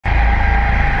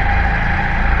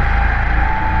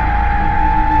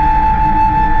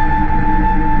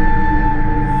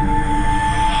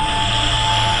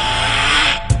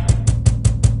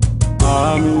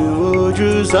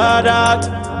Sadat,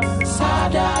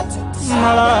 Sadat,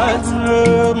 Sadat,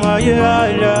 my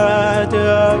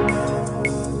Sadat.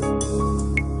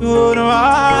 You know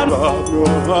I love you,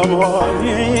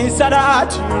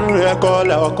 Sadat.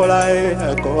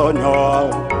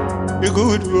 Be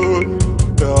good,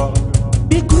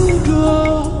 be good,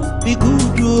 be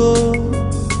good,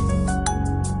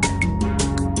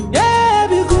 yeah,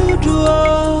 be good,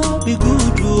 be good.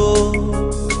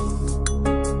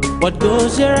 What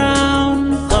goes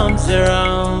around comes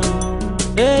around.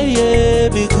 Hey, yeah,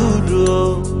 be good.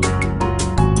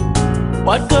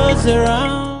 What goes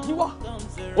around comes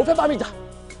around. Ó fẹ́ bá mi jà.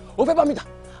 Ó fẹ́ bá mi jà.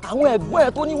 Àwọn ẹ̀gbọ́n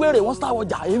ẹ̀ tó ní wèrè wọ́n sáwọ́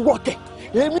jà ìwọ kẹ̀.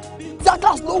 Èmi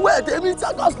Jagas lówó ẹ̀ tèmi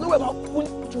Jagas lówó ẹ̀ máa fún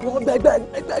ṣùgbọ́n gbẹgbẹ́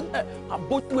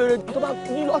àbójú wèrè tó bá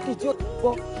ní lọ́kì tí ó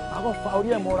gbọ́. Àwọn fa orí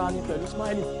ẹ̀ mọ́ra ni pẹ̀lú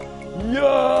smiley.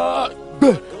 Yáà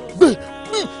gbẹ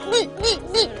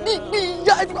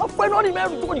ìyá ẹ̀ tí wọ́n fẹ́ lọ́ọ̀nì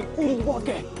mẹ́rin tó ní kúrú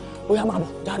wọ́ọ̀kẹ́ ó yá máa bọ̀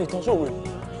jáde tán ṣòwèrè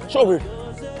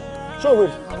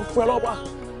àwọn fún ẹ lọ́pàá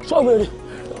ṣòwèrè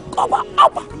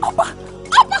ọba.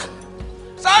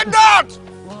 Sadat!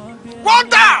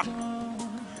 Water!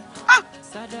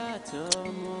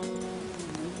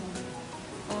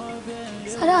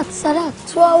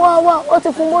 Sadat, wá, ó ti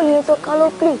fún bọ́ọ̀lù yẹn tó ká ló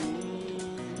pè.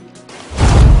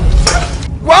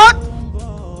 What?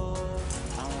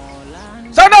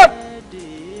 Sadat!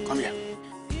 Come here.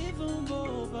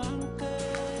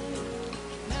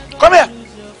 Come here.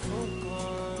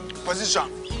 Position.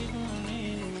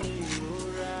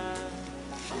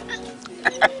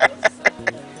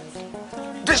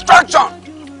 Distraction.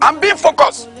 I'm being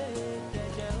focused.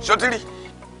 Shotiri.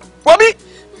 Bobby.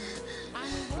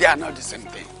 They are not the same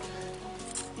thing.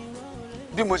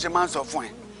 Bí mo ṣe máa ń sọ fún ẹ.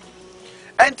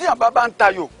 Ẹni tí àbá bá ń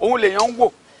tayò, òun lèèyàn ń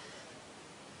wò.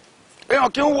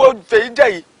 Èèyàn kì í wo fèyí jẹ́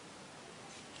yìí.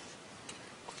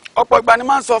 Ọ̀pọ̀ ìgbà ni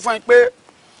máa ń sọ fún ẹ pé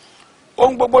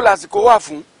ohun gbogbo lásìkò wà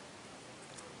fún.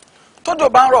 Tójò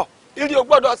bá ń rọ̀, ìrì ò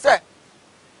gbọ́dọ̀ sẹ̀.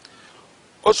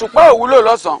 Òṣùpá ò wúlò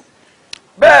lọ́sàn-án.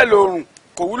 Bẹ́ẹ̀ lòrùn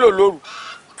kò wúlò lóru.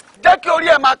 Jẹ́ kí orí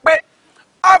ẹ máa pé.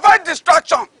 Avoid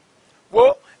distraction.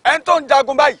 Wo ẹni tó ń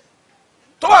jagun báyìí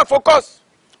tó wà focus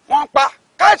wọ́n pa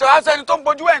káìsàn á sẹ́ni tó ń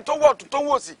bojú ẹ̀yìn tó wọ̀ tó ń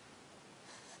wò sí.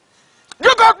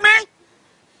 You got me?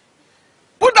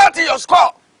 Put that in your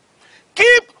score.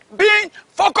 Keep being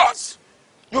focused.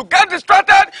 You get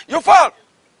distracted, you fall.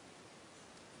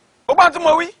 Ó bá tí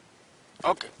mo wí?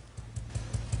 Okay.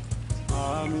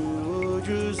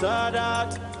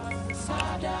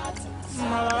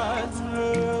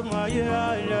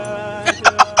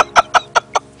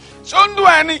 Ṣóńdù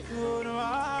ẹni.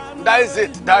 That is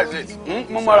it.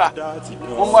 Mo mọ̀ra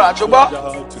ṣùgbọ́n.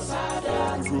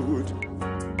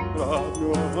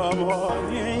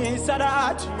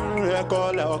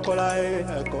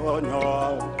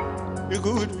 Be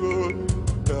good,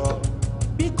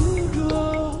 be good,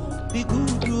 be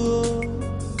good,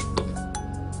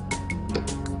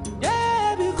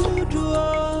 yeah, be good,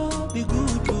 be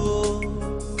good.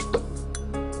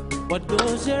 What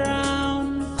goes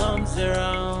around comes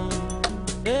around.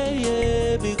 Hey,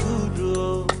 yeah, be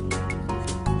good.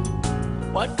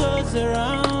 What goes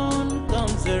around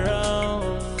comes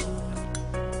around.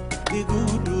 Be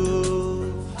good.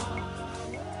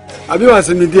 Àbí wá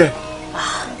sí mi díẹ̀.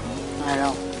 Ara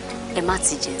o, ẹ má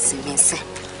ti jẹ sí mi ṣe.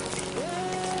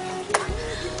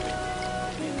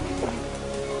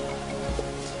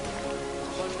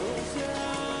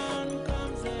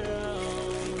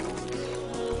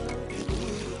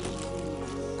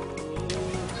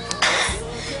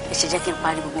 Ẹ ṣe jẹ́ kí n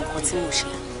parí gbogbo nǹkan tí mo ṣe.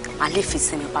 A lè fi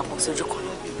sinmi papọ̀ sójú kan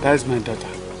náà. That's my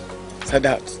daughter.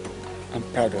 Sadat, I'm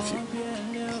proud of you.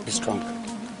 Be strong.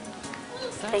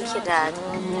 Thank you, Dad.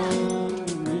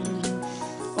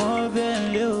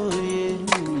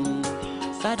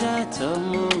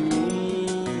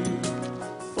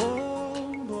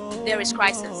 There is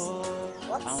crisis.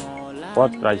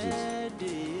 What crisis?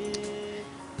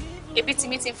 Ebi ti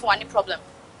meeting for any problem.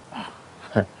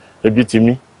 Ebi ti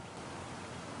mi.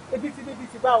 Ebi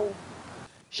ti báwo.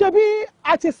 Ṣebí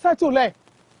a ti settle ẹ̀.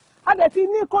 A dẹ̀ ti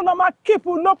ní kó lọ máa keep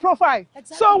no profile.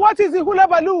 Exactly. So what is the hula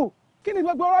baloo? Kí ni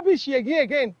gbogbo rubbish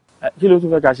again? Kí ló tún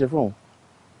fẹ́ ká ṣe fún un?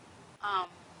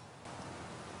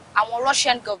 Àwọn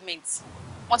Russian government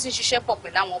wọ́n ti ń ṣiṣẹ́ pọ̀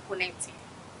pẹ̀lú àwọn opponent.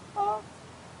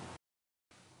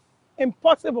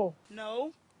 Impossible.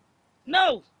 No.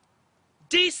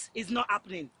 This is not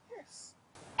happening. Yes.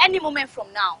 Any moment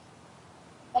from now,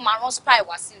 wọ́n máa rán spy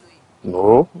wá sílùú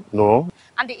yìí. No.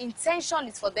 And the intention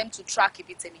is for them to track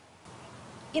Ibitemi.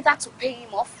 Either to pay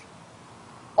him off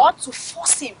or to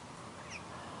force him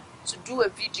to do a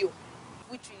video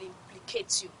which will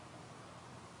implicate you.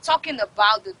 Talking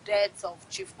about the death of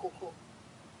Chief Koko.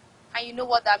 And you know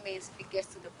what that means if it gets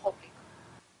to the public.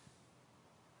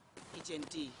 Agent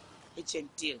D,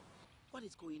 what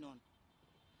is going on?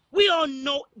 We all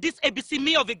know this ABC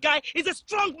me of a guy is a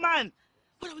strong man.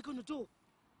 What are we going to do?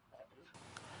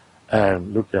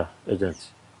 Look here,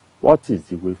 agent. What is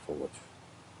the way forward?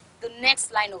 The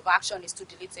next line of action is to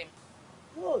delete him.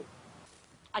 Good.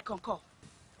 I concur.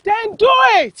 Then do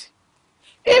it.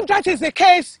 If that is the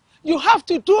case, you have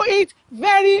to do it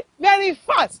very, very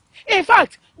fast. In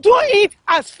fact, do it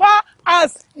as far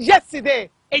as yesterday.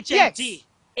 Agent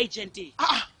D,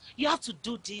 you have to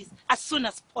do this as soon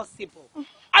as possible.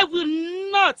 I will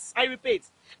not, I repeat,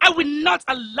 I will not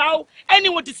allow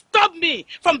anyone to stop me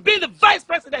from being the vice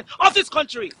president of this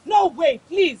country. No way,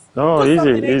 please. No,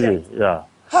 easy, yeah.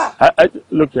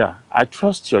 Look here, I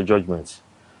trust your judgment.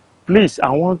 Please, I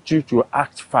want you to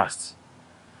act fast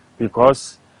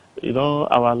because, you know,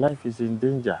 our life is in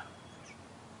danger.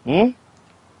 Please.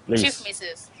 Chief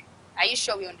Mrs., are you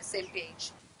sure we're on the same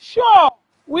page? Sure,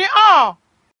 we are.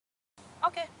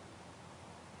 Okay.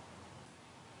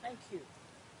 Thank you.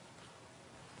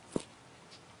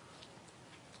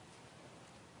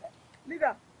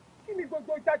 Leader, give me go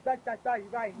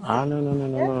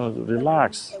No.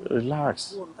 Relax.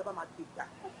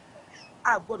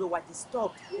 Our God was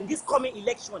disturbed in this coming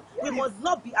election. We must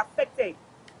not be affected.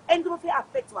 And don't be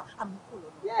affected.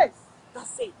 Yes.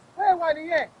 That's it. Hey, one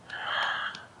here.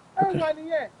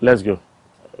 Okay. Let's go.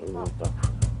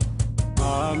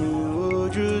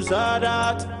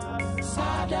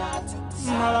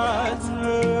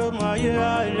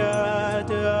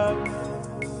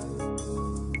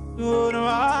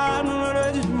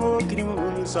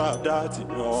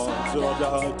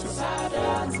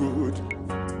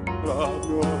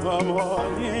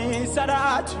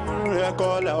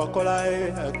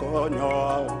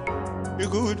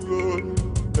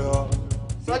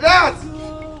 Sadat!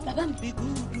 Be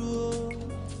good, oh.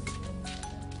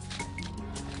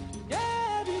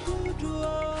 Yeah, be good,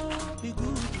 oh. Be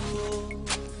good, oh.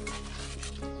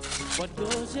 What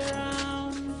goes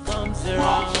around comes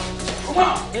around.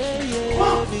 Hey,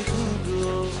 yeah, be good,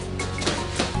 oh.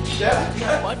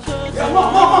 What goes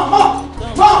around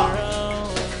comes around.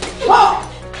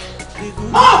 Be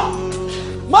good, oh.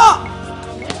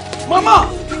 Mama!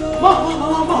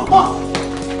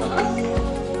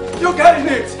 You're getting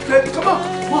it! Baby, come on!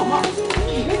 Mama!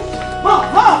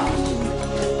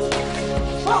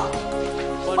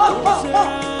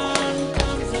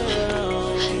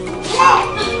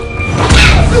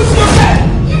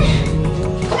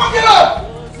 Come on, get up!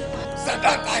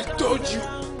 Sadat, I told you.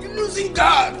 You're losing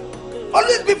guard.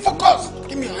 Always be focused.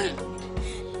 Give me your hand.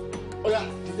 Oh yeah,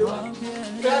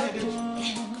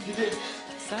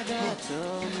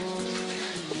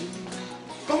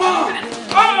 come on!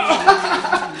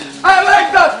 I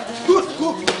like that! Good.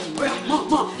 Oh yeah,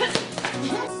 mama.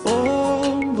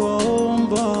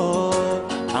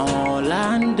 Àwọn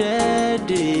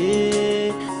landede,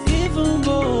 even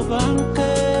though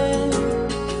banke,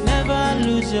 never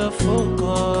lose your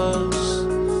focus,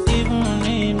 even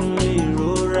nínú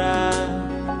ìrora.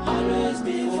 Always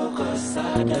be focused,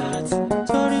 Sadat.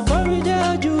 Torí bọ́rí jẹ́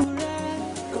ojú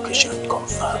rẹ̀. Location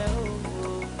confirmed.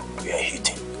 We are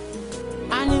hitting.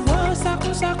 Àníwọ̀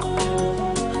sákúsákú,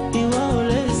 ìwọ ò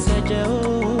lè ṣẹ̀jẹ̀ o.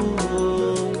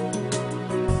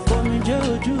 Omi jẹ́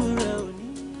ojú rẹ̀ ò ní.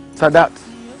 Sadat,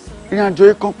 ìrìn àjò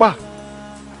ikán pa.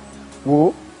 Wò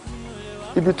ó,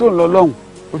 ibi tó ń lọ lọ́hùn,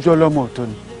 ojú ọlọ́mọ ọ̀tọ̀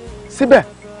ni. Síbẹ̀,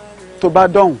 tó bá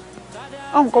dọ̀hùn,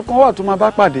 àwọn kankan wà tó máa bá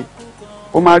pàdé.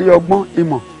 Ó máa rí ọgbọ́n,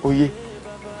 ìmọ̀, òye.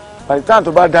 By the time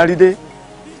tó bá darí dé,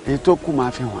 èyí tó kù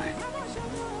máa fi hàn ẹ́.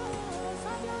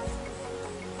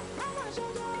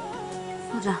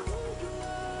 Kódà,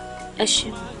 ẹ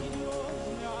ṣeun.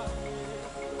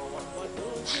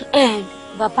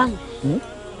 Bàbá mi.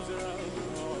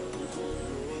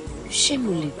 Ṣé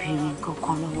mo lè béèrè nǹkan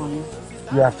kan lọ́wọ́ yín?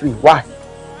 You are free. Why?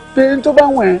 Béèrè tó bá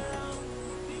wọ̀n ẹ́.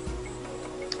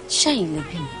 Ṣẹ́yìn lè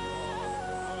bí mi.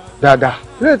 Dáadáa,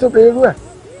 lóye tó béèrè rú ẹ̀.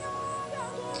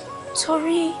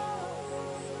 Torí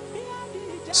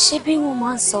ṣé bí wọ́n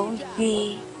máa ń sọ wípé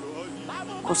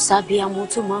kò sábíàmọ́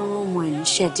tó máa ń rán ọmọ ẹ̀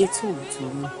níṣẹ́ dé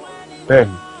tòótòó.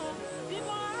 Bẹ́ẹ̀ni.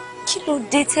 Kí ló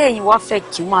dé tẹ́ ẹ̀yin wá fẹ́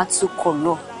kí wọ́n á túkọ̀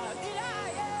lọ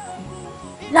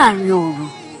láàrin òru?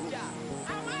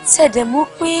 Ṣẹ̀dẹ̀ mọ̀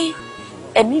pé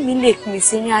ẹ̀mí mi lè pín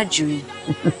sí ní àjò yìí.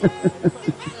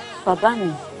 Bàbá mi,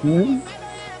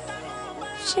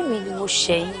 ṣé mi ni mo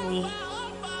ṣẹ̀yìn ni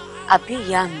àbí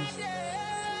ìyá mi?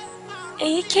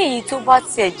 Èyíkéyìí tó bá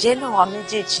tiẹ̀ jẹ́ náà wá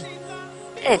méjèèjì,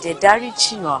 ẹ̀dẹ̀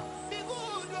dáríjì wá.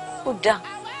 Ó dáa,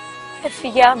 ẹ fi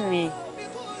yá mi.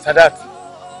 Sadat,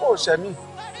 ó ṣẹ̀ mí.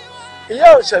 Ìyá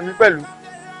ò ṣẹ̀ mí pẹ̀lú.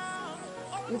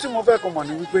 n tí mo fẹ́ kó mọ̀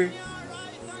ní wípé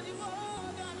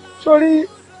sórí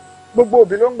gbogbo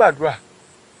òbí ló ń gbàdúrà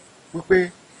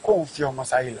wípé kóun fi ọmọ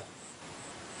sáyé lọ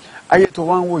ayé tó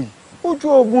wá ń wò yìí ojú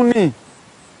ogun ni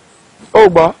ó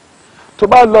gbọ́ tó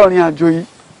bá lọ rìn àjò yìí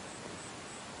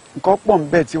nǹkan pọ̀ ń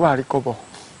bẹ tí wàá rí kọ́bọ̀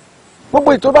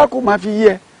gbogbo ìtọ́ bá kù máa fi yí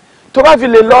ẹ tó bá fi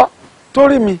lè lọ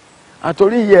torí mi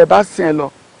àtòrí iye ẹ bá sìn ẹ lọ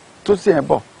tó sìn ẹ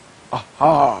bọ̀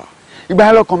ìgbà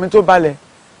yẹn lọkàn mi tó balẹ̀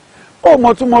ó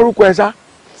mọ túmọ̀ orúkọ ẹ ṣá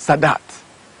Sadat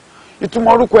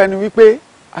ìtumọ̀ orúkọ ẹ ni wípé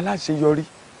aláṣeyọrí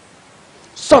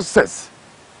success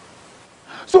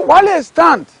so wàá lè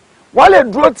stand wàá lè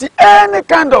dúró ti any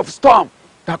kind of storm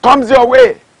that comes your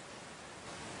way.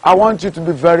 I want you to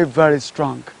be very, very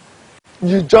strong.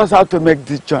 You just have to make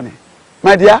this journey.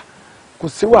 My dear, kò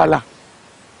sí wàhálà.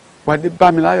 Wà dé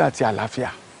bá mi láyọ̀ àti àlàáfíà.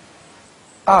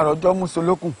 Àròjọ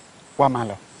Mùsùlùkùn wà máa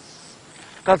lọ.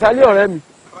 Kàsálí ọ̀rẹ́ mi,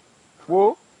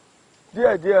 wo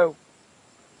díẹ̀díẹ̀ o.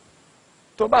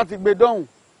 Tó bá ti gbé dọ́hùn,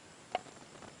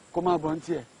 kó máa bọ̀ ní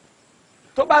tiẹ̀.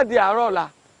 Tó bá di àárọ̀ ọ̀la,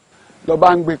 lọ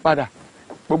bá ń gbé padà.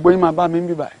 Gbogbo yín máa bá mi ń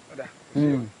bíbà ẹ̀.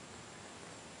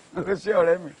 Ṣé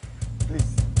ọ̀rẹ́ mi?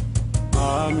 Please.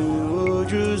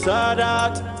 Amuju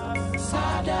Sadat,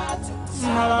 Sadat,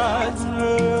 Sadat,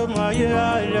 my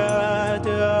Sadat.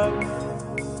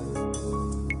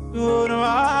 You know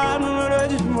I'm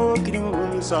already smoking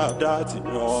Sadat,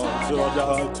 no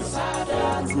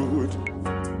Sadat, good.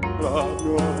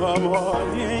 I'm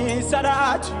on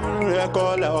Sadat,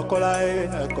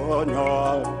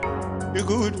 be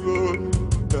good,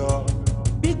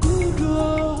 be good,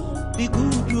 be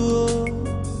good.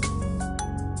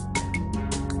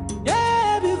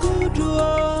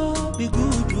 Be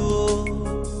good, oh.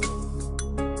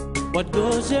 What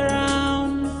goes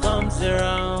around comes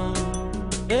around.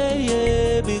 Hey,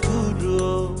 yeah, be good,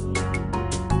 oh.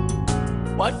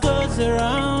 What goes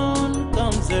around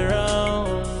comes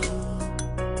around.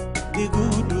 Be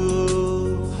good,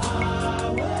 oh.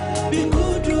 Be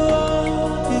good, oh.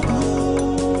 Be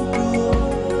good, oh.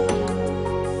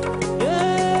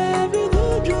 Yeah, be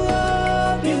good,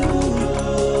 oh. Be good,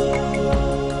 oh.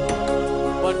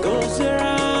 What goes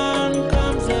around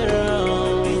comes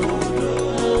around.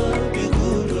 Be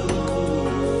good,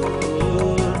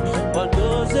 what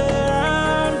goes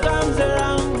around comes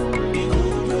around. Be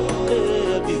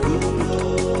good, be good.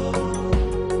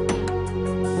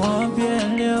 Wọ́n bí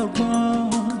ẹlẹ́ ọgbọ́n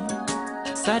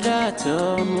Sadat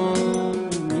ọmọ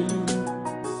mi.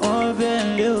 Wọ́n bí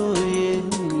ẹlẹ́ òye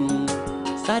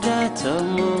Sadat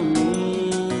ọmọ mi.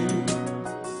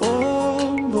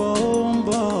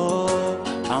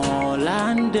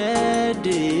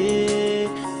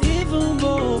 Even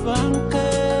though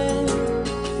banker,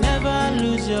 never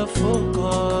lose your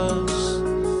focus.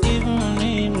 Even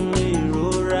in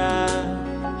Mirora,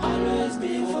 always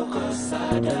be focused.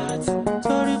 Sadat.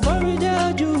 Sorry for me, dear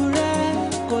Jure,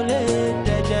 Kole,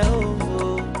 Deja,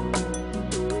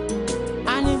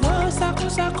 and it was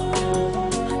Saku,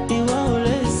 he won't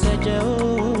listen,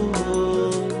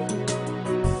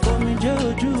 for me, Joe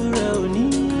Jure,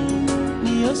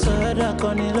 ni yo sada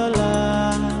konilola.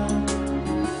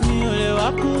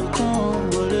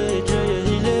 Akukan wole joye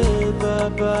ile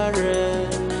baba rẹ̀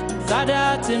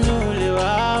Sadat mi ò lè wá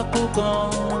akukan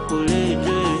kò lè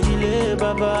joye ile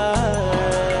baba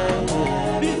rẹ̀.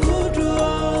 Be good o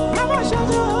mama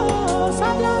ṣojo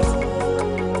Sadat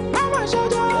mama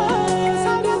ṣojo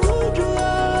Sadat good o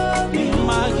bí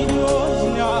magidi o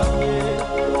ní ọ̀gbẹ́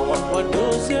what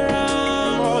goes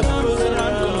around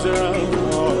comes around.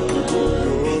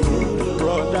 Be good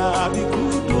brother be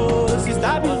good o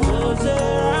sister be good.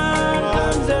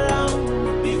 Comes around,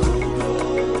 be good,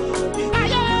 be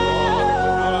good.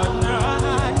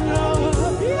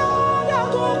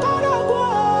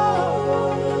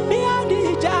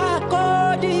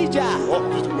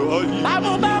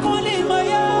 Bamu bamu ni mo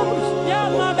yo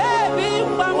mo baby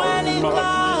pa wa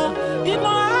nìkan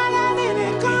ìmọ̀ ara ni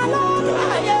nìkan ló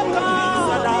láyé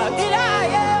kan ilé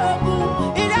ayé ogun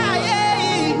ilé ayé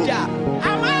ìjà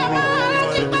àwọn ọmọ rẹ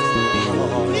ti pẹ́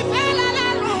ìfẹ́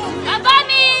lẹ́lẹ́nu. Baba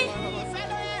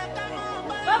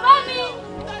mi,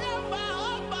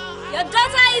 your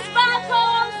daughter is back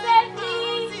home safely.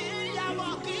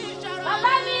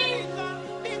 Baba mi.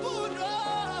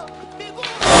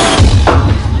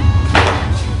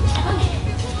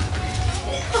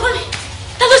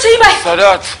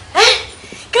 Sadat.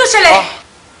 Kí ló ṣẹlẹ̀?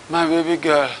 My baby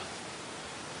girl.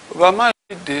 Baba ma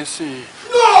dey sin.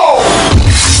 No!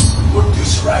 Put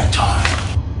this right time.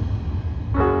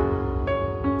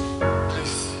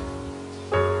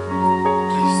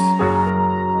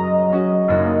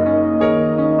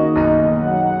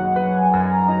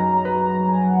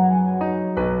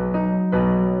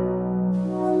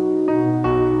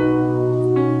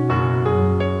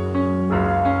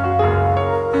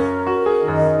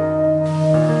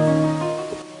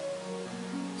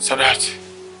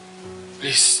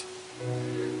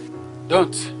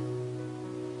 Don't.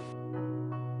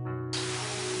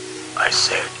 I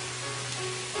said,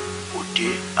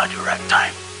 Ode at the right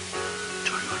time.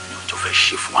 Toriola to face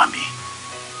shift Wunmi.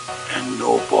 And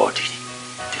nobody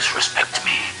disrespect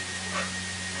me.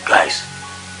 Guys,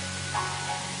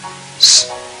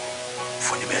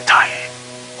 for the meantime,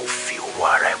 go feel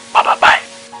where bye.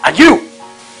 And you,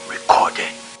 record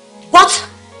it. What?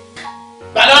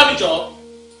 Madam job.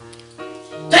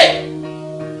 Hey!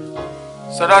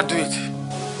 So that do it.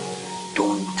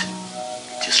 Don't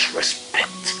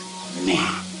disrespect me.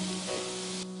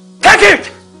 Take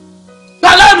it!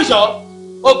 Madam job.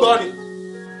 Oh God.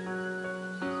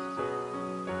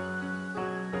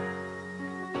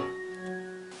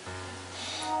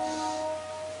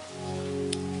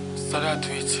 So that do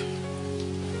it.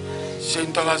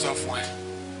 $10 of wine.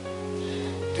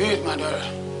 Do it, my daughter.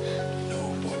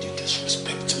 Nobody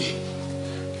disrespect me.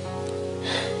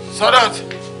 So that.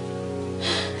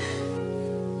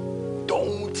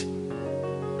 Don't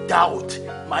doubt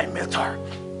my method.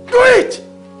 Do it!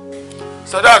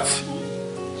 So that.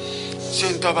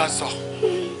 $10.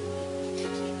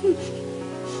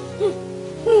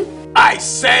 I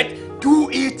said do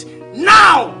it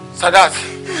now! Sadat,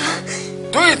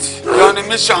 do it! You're on a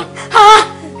mission.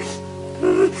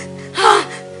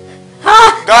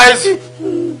 Guys,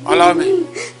 allow me.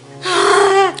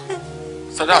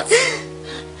 Sadat,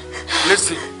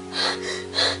 listen.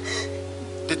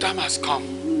 The time has come.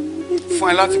 Fún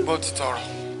ẹ láti gbọ́ títọ́ ọ̀rọ̀.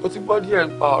 Ó ti gbọ́ díẹ̀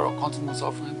nípa ọ̀rọ̀ kan tí mo sọ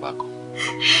fún ìgbà kan.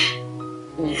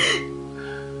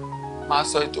 Màá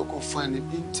sọ ìtókù fún ẹni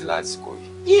bí tí lásìkò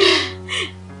yìí.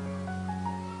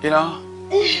 You know?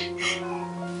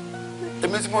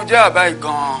 Èmi tí mo jẹ́ àbáyé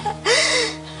gan-an.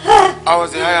 I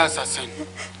was a higher assassin.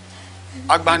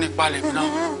 Agbanipa lèmi náà.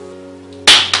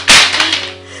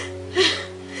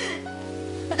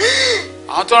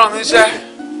 Àwọn tó ràn mí iṣẹ́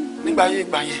nígbà yí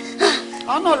ìgbà yẹn.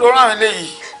 Àwọn náà ló rán mi léyìí.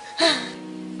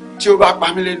 Tí ó bá pa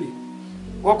mí lénìí,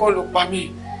 wọ́n kọ́ ló pa mí.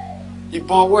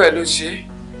 Ìbọn ọwọ́ ẹ̀ ló ṣe.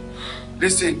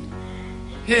 Listen,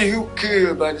 he who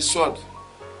killed by the sword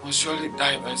must surely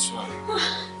die by sword.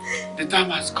 The time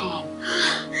has come.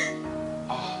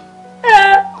 Oh,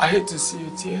 I hate to see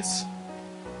your tears,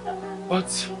 but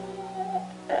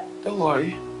don't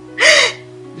worry.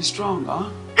 Be strong, huh?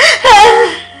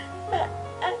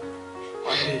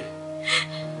 One day,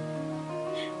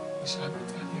 we shall be at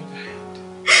the other end.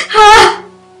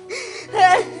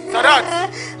 Sadat!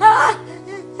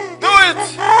 Do it!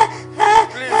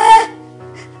 Please!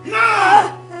 No!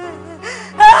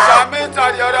 We shall meet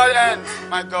at the other end,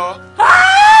 my girl.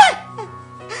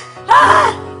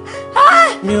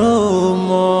 Mi ò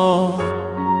mọ̀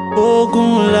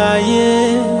ogun láyé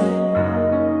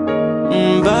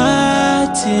ǹbá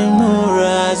ti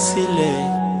múra sílẹ̀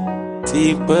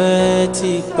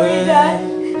tipẹ́tipẹ́.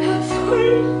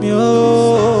 Mi ò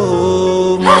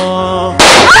mọ̀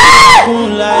ogun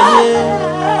láyé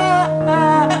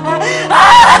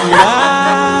ǹbá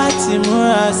ti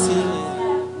múra sílẹ̀.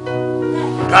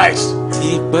 Guys,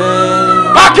 tipẹ́.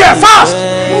 back here fast!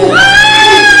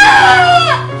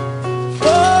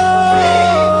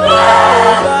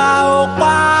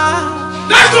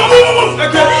 Let's go, move!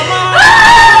 Let's go!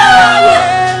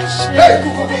 Hey,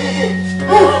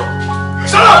 go!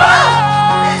 Shut up!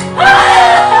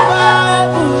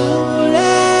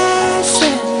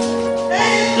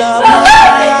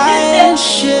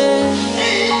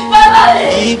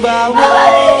 Ìgbà wo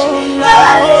la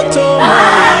ó tó mọ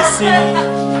ìsinmi?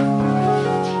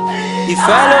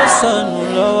 Ìfẹ́ ló sọnù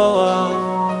lọ́wọ́ wa.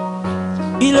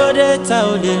 Kí ló dé ta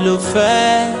ò lè lò fẹ́?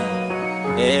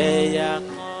 Ẹ̀yà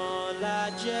kan la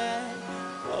jẹ́.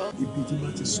 Ibi tí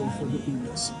máa ti sọ fún ọdún kò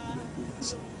yẹ sí ilé kò yẹ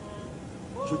sí.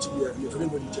 Ṣé o ti yẹ ẹ̀yẹ fẹ́rẹ́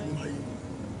bọ̀dì jẹ́ nínú ayé mi?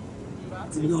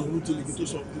 Èmi náà ló ti lè kí tó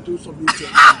sọ bí ó tẹ̀.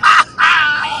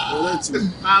 Ọ̀rẹ́ ti.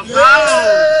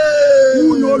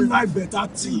 Who no like better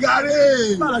tea? Sugare.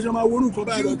 Báwo la ṣe máa wọnú nǹkan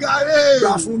báyìí lọ? Sugare.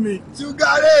 Gbà fún mi.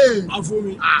 Sugare. Gbà fún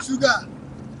mi. Sugar.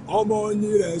 Ọmọ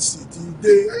yín rẹ̀ sì ti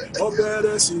dé, ọbẹ̀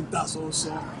rẹ̀ sì ń ta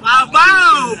sọ́sọ́. Bàbá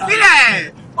ò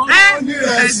bílẹ̀. Ọmọ yín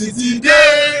rẹ̀ sì ti dé.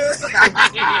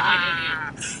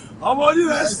 Ọmọ yín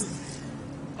rẹ̀ sì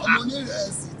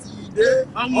ti dé,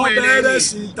 ọbẹ̀ rẹ̀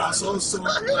sì ń ta sọ́sọ́.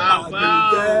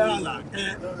 Àgbẹ̀jẹ́ àlàkẹ́,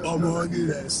 ọmọ yín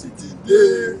rẹ̀ sì ti dé.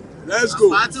 Let's go.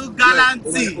 Pàtó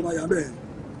galanti. Ọmọ yà mẹ́rin.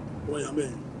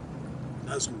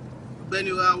 Let's go.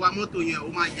 Ọ̀gbẹ́ni wa mọ́tò yẹn ó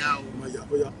máa yá o. Ó máa yá,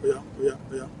 óyá.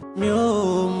 Mi ò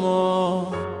mọ̀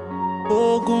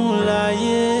ogun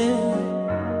láyé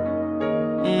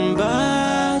ǹbá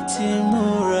ti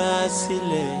múra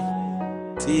sílẹ̀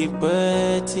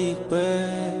tipẹ́tipẹ́.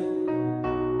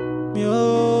 Mi ò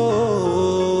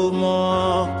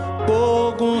mọ̀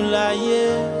ogun láyé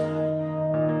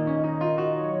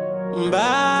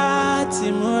bá ti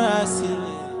múra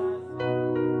sílẹ̀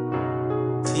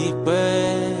tipẹ́.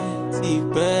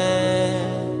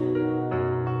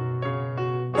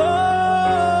 Ó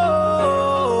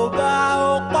bá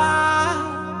ó pa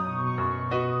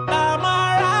la máa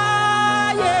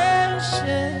ráyè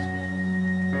ṣe.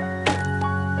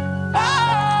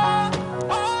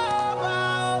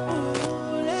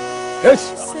 Yes,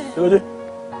 kí ló dé?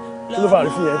 Kí ló fà á rí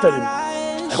fún yẹn tẹ̀lé mi?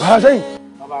 Ẹ̀kọ́ ara sẹ́yìn.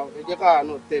 Bàbá ẹ jẹ́ káà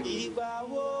náà tẹ̀lé mi.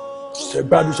 Ṣé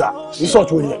gbádùn ṣá? Ní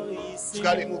sọ̀tún òní ẹ̀.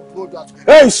 Sukari mo do out together.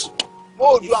 Hey! Mo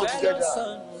do out together.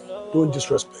 Don't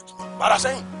disrespect me. Para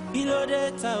sẹ́yìn. Kí ló dé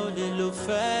ta ò lè lò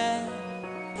fẹ́?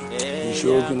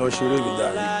 Ìṣòro kí n lọ ṣeré mi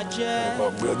dàrí. Ẹ̀kọ́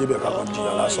gbé ọjọ́ bẹ̀ kákan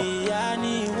jìyà lásán.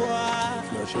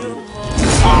 Kí lọ ṣeré mi.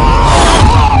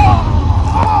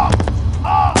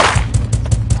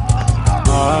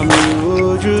 Àmì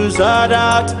ojú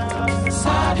Sadat.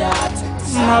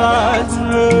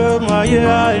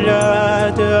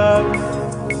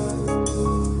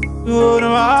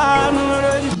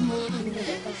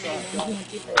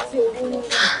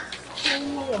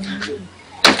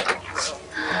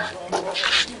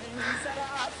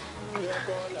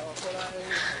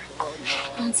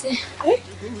 Àǹtí,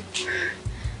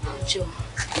 jọ̀ọ́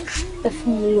ẹ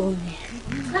fún mi lómi.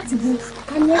 Láti bu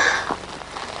kánú.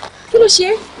 Kí ló ṣe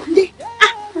é? Ndé.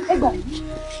 Ẹ gbà mí.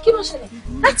 Kí ló ṣẹlẹ̀?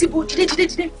 Láti bu dìde.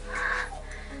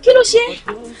 Kí ló ṣe é?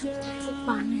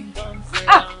 Pa mí.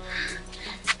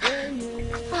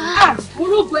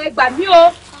 Burúkú ẹ gbà mí o.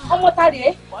 Ọmọ ta rèé.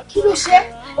 Kí ló ṣe é?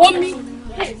 Omi.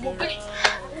 Mo gbé.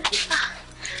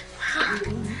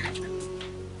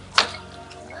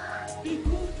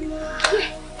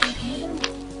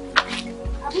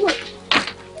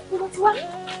 Àbúrò ti wá.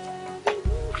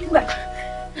 Gbà.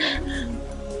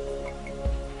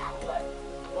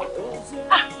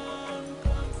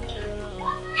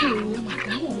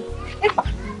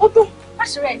 Ó tó, má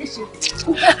ṣe rẹ̀ léṣe. Kí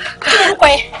lorúkọ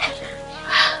ẹ?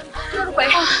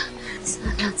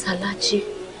 Sadat Alájé.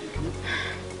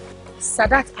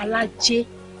 Sadat Alájé.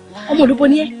 Ọmọ olúbo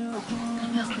ni ẹ?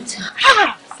 Abẹ́òkúta.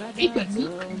 Ìgbà mi,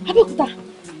 Abẹ́òkúta.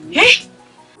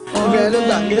 Ibẹ̀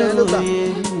ló gbà.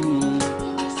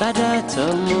 Sadat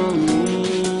ọmọ mi,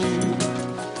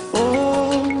 ó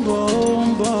ń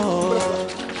bọ̀.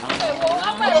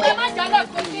 Ọmọ ẹ̀fọ́ má jálẹ̀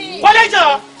kó sí. Wọlé jọ.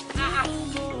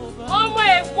 Ọmọ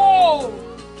ẹ̀fọ́.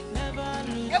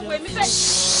 Ẹ̀fọ́ èmi fẹ́.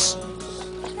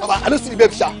 Bàbá, I don't see the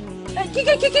baby sha.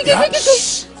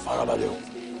 Farabalẹ̀ o.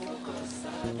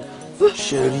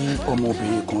 Ṣé rí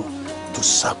ọmọbìnrin kan tó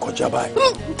sá kọjá báyìí?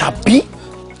 Tàbí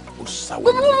ó sá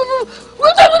wọlé?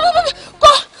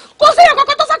 Kò sí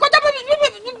ẹ̀kọ́ tó sá kọjá bẹ́ẹ̀.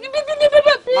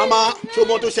 Mama, ṣé o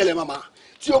mọ tó ṣẹlẹ̀ mama?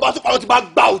 Tí o bá tún parọ́ tí bá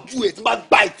gba ojú ẹ̀ tí bá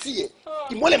gba etí ẹ̀,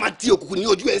 ìmọ́lẹ̀ máa di òkùnkùn ní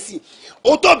ojú ẹ̀ sí.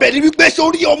 Ó tọ́ bẹ̀ ní wípé ṣé o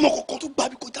rí ọmọ kọ̀ọ̀kan tó gbà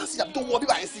bí kò já sí àbí tó wọ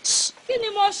bíbá yẹn sí. Kí ni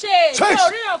mo ṣe? Ṣé o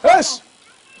rí ọ̀kan?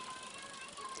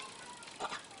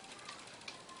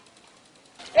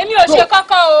 Èmi ò ṣe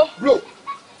kọ́kọ́ o. Bro,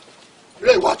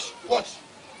 Ray, watch.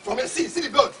 From here, see the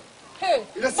blood.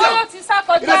 Bọ́lá ti sá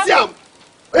kọjá. You don't see am.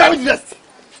 Oya, we do this.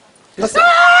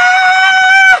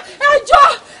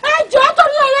 Ẹjọ́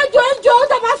torí ẹjọ́ ó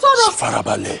dàbá sọ̀rọ̀.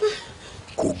 Farabalẹ̀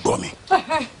kò gbọ́ mi.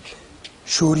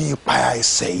 Sórí ipa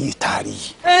ẹsẹ̀ yìí tàrí.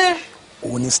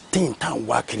 Òun ni stain tá à ń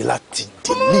wá kiri láti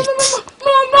delete. Mi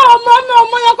ò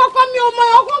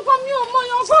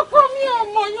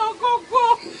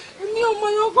mọ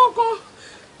yan kọ́kọ́.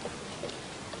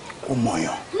 Ó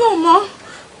mọ̀yàn.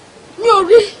 Mi ò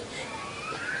rí.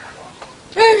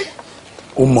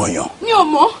 Ó mọ̀yàn. Mi ò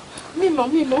mọ̀.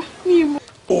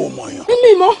 Ó mọ̀yàn.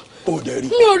 Mi mọ̀. Ó dẹ̀ rí.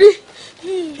 Mi ò rí.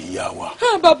 Ìyá wa.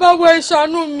 Bàbá wa ẹ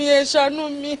ṣàánú mi.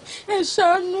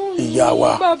 Ìyá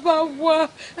wa. Bàbá wa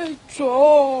ẹ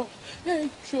jọ̀ọ́.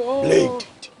 Blade.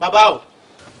 Bàbá o.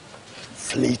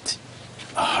 Fleet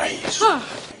eyes.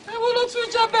 Ewu ló tún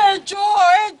jẹ́ bẹ́ẹ̀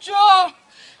ẹjọ́.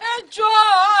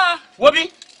 Wo bí?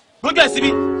 Gbójú ẹ̀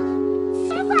síbí.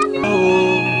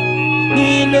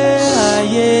 Nílé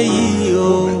ayé yìí o,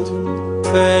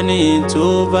 fẹ́ni tó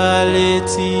bá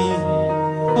létí,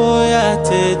 ó yá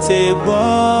tètè gbọ́.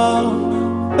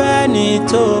 Fẹ́ni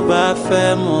tó bá fẹ́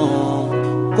mọ̀,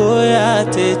 ó yá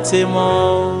tètè mọ̀.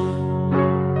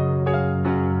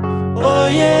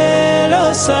 Òye ló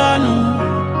sọnù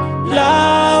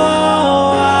láwọ̀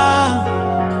wa,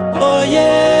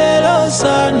 òye ló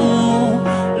sọnù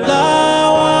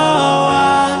láwọ̀ wa.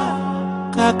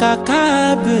 Kàkà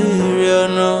béèrè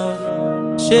ọ̀nà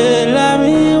ṣe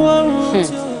lámì wọ́n tí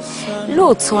ó sọnù.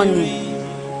 Lóòótọ́ ni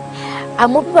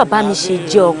àmọ́ bí bàbá mi ṣe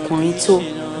jẹ́ ọkùnrin tó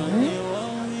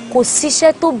kò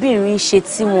síṣẹ́ tóbìnrin ṣe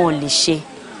tí wọn ò lè ṣe.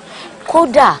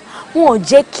 Kódà wọn ò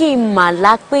jẹ́ kí n mà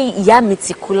lá pé ìyá mi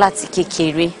ti kú láti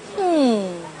kékeré.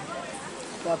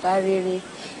 bàbá rere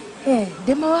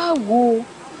dé máa wá wo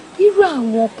irú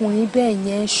àwọn ọkùnrin bẹ́ẹ̀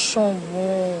yẹn ṣàn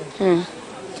wọ́n.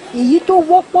 Èyí tó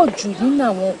wọ́pọ̀ jù nínú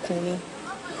àwọn ọkùnrin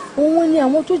òun ni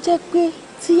àwọn tó jẹ́ pé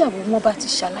tíyàwó wọn bá ti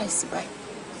ṣaláìsí báyìí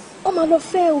wọ́n máa lọ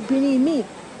fẹ́ obìnrin míì.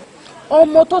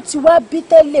 Ọmọ tó ti wá bí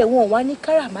tẹ́lẹ̀ wọn wá ní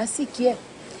káràmásìkí ẹ̀.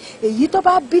 Èyí tó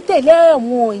bá bí tẹ̀lé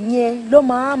ẹ̀wọ̀n yẹn ló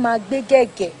máa gbé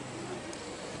gẹ̀gẹ̀.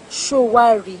 Ṣó wá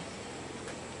rí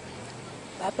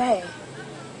bàbá ẹ̀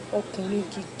ọkùnrin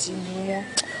gidi ni wọ́n.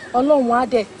 Ọlọ́run á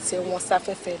dẹ̀ tẹ̀ wọ́n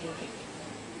sáfẹ́fẹ́ rere.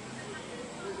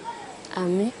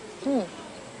 Àmín.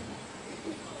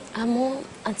 Àmọ́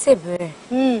àǹtí ìbẹ̀rẹ̀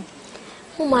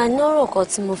mo máa ní ọ̀rọ̀ kan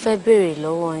tí mo fẹ́ béèrè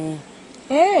lọ́wọ́ yín.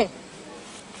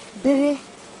 Béèrè.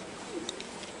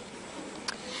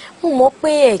 Mo mọ̀ pé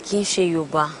ẹ kì í ṣe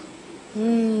Yorùbá.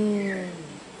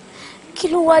 Kí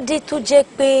ló wá dé tó jẹ́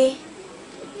pé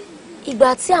ìgbà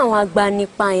tí àwọn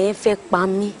agbanipa yẹn fẹ́ pa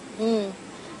mí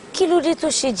kí ló dé tó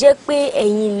ṣe jẹ́ pé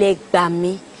ẹ̀yin lẹ gbà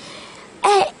mí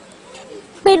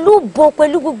pẹ̀lú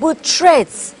gbogbo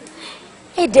threat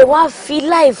dẹ̀ wá fi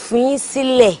láì fún yín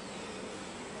sílẹ̀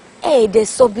dẹ̀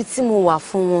sọ bí tí mo wà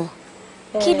fún wọn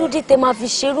kí ló dé tẹ máa fi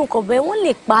ṣerú nǹkan bẹ́ẹ̀ wọ́n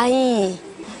lè pa yín.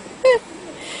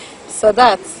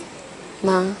 Sadat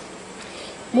ma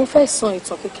mo fẹ́ sọ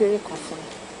ìtàn kékeré kan fún ẹ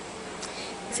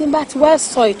tí n bá ti wá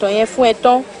sọ ìtàn yẹn fún ẹ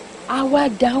tán á wá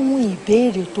dáhùn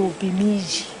ìbéèrè tó bí mi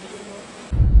yìí.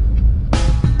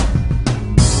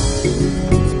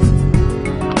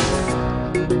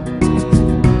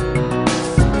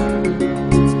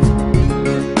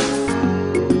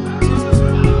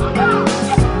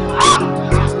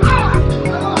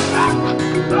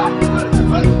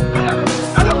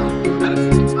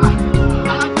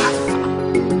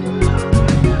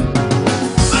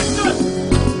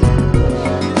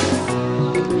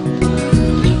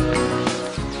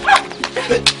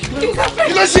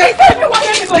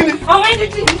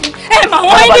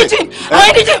 Àwọn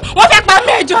ìdíjì wọ́n fẹ́ pa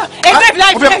mí ẹjọ́ ẹgbẹ́ ìbílẹ̀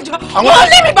ẹjọ́ wọ́n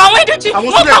lé mi bá àwọn ìdíjì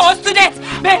wọ́n pa àwọn student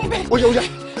bẹ́ẹ̀ni bẹ́ẹ̀ni. Oya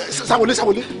sáwọlé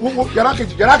wo yàrá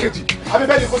kejì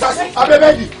abẹ́bẹ́ẹ̀dì kò sásì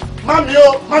abẹ́bẹ́ẹ̀dì mami o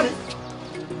mami.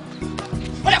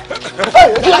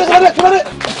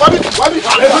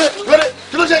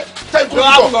 Kí ló ṣe tẹ́ ìkúrò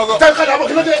sọ tẹ́ ìkádà bọ̀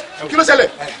kí ló ṣẹlẹ̀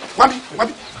mami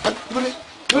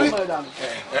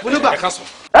bológbà ká sọ.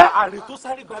 àrè tó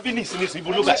sáré gba bí nísinsìnyí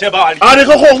bológbà ṣẹ́ bá wà rí. àrè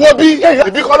kọ́kọ́ owó bí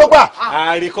ibi kọ́ ló gbà.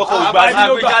 àrè kọ́kọ́ gba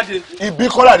ibi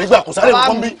kọ́ là nígbà kò sáré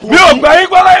nǹkan bí. mi ò gbà yín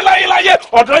gbọ́ láyé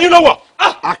ọ̀dọ́ yín ló wọ̀.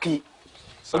 Akin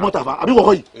Mustapha àbí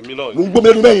kọ́kọ́ yìí mò ń gbọ́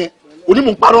mẹ́nu bẹ́yẹn oní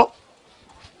mò ń parọ́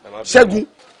Ṣẹ́gun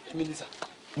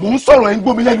mò ń sọ̀rọ̀ ẹ̀ ń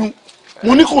gbọ́ mi lẹ́nu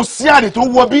mo ní kò sí àrè tó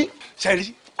wọ bí.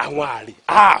 ṣẹ́rí àwọn àrè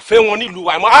àfẹ́ wọn nílùú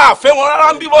wa àfẹ́ wọn rárá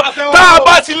ń bímọ tá a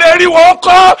bá ti lè rí wọn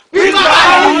kọ́ pípa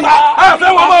àfẹ́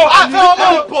wọn mọ́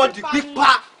bọ́ọ̀dì pípa.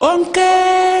 ònkè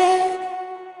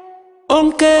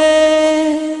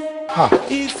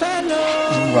ìfẹ́ ló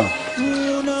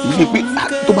ìfẹ́ pé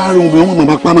tó bá rí obìnrin wọn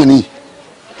máa pa mà ní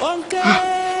wọn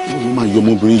máa yọ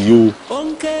ọmọbìnrin yìí o.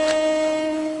 ònkè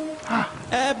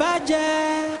ẹ bá jẹ́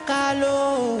ká ló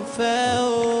fẹ́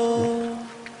o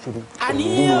àní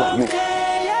ònkè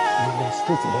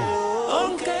street bẹ́ẹ̀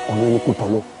ọ̀nà ẹni kò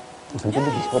tọ̀lọ́ òsèǹtò lè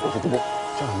fi sport ọ̀sẹ̀ tó bọ̀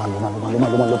ṣé àwọn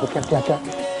máa lọ fún kíákíá.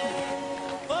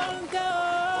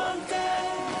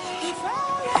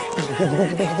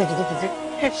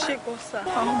 ẹ ṣe kò sá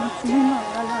àwọn ọmọ tí nínú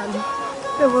àrà láàlú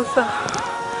ẹ wò sá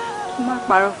kí n má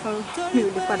parọ́ fún mi ò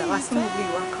lè padà wá sínú ìlú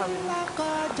ìwà kàwé mọ́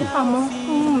àmọ́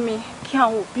ó mú mi kí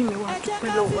àwọn òbí mi wá dúpẹ́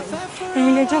lọ́wọ́ yín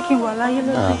ẹ̀yin lè jẹ́ kí n wà láyé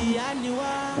lọ́dọ̀ yìí.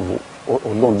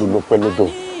 Ọlọ́run ló lọ́pẹ́ lọ́dọ̀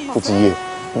ó ti yẹ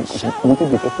mo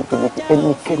tẹ̀lé fẹ́ fún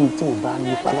ẹnikẹ́ni tí mo bá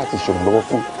nípa láti ṣèrànlọ́wọ́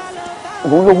fún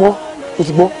òun ló mọ́ ó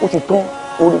ti gbọ́ ó ti tán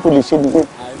orí tó lè ṣe ni pé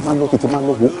máa lọ tètè máa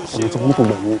lọ wò ọ̀nà tí mo kò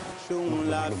gbà yẹn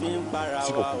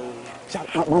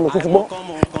máa lọ tètè gbọ́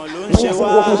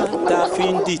ta fi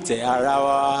ń dìtẹ̀ ara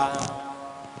wa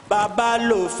bàbá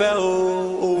ló fẹ́ o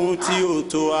ohun tí ò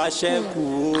tó aṣẹ́kù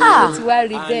o. ó ti wá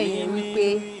rí bẹ́ẹ̀ yẹn wípé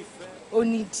ó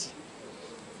nídìí.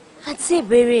 àti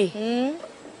ìbéèrè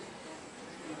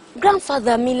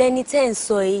grandfather mi lẹni tẹ́ ń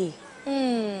sọ yìí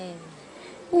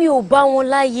mi ò bá wọn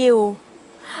láyé o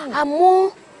àmọ́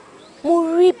mo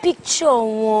rí picture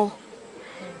wọn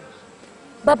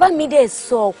bàbá mi dẹ̀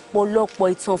sọ ọ̀pọ̀lọpọ̀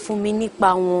ìtàn fún mi nípa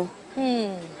wọn.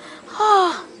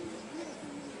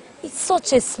 It's such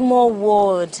a small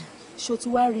world. ṣó ti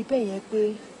wá rí bẹ́ẹ̀ yẹn pé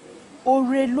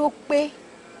oore ló pé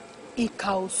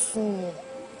ìkà ò sunwọ̀n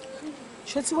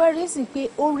ṣó ti wá rí sí pé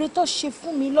oore tó ṣe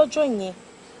fún mi lọ́jọ́ yẹn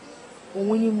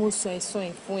òun ni mo sọ ẹ̀san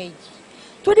ẹ̀ fún ẹ yìí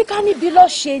torí ká níbi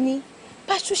lọ́ọ́ ṣe ni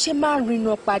báṣu ṣe máa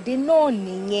rìnà pàdé náà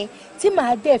nìyẹn tí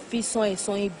màá dẹ̀ fi san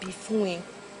ẹ̀san ibi fún ẹ.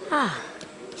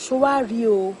 ṣó wá rí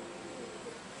o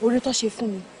oore tó ṣe fún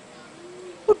mi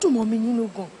ó dùn mọ́ mi nínú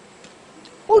gan.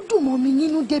 Ó dùn mọ́ mi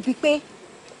nínú débi pé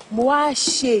mo wá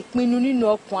ṣe ìpinnu nínú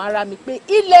ọkàn ara mi pé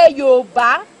ilẹ̀ Yorùbá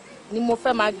ni mo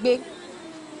fẹ́ máa gbé.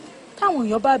 Táwọn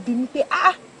èèyàn bá bi mí pé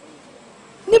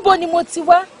níbo ni mo ti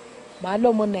wá, màá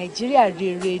lọ́mọ Nàìjíríà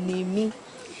rere ni mí.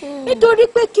 Nítorí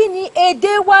pé kí ni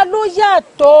èdè wa ló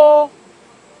yàtọ̀.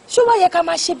 Ṣó wá yẹ ká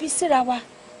máa ṣe bí síra wa?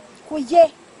 Kò yẹ.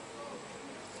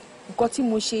 Nǹkan tí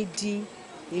mo ṣe di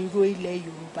èrò ilẹ̀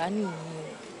Yorùbá nìyẹn.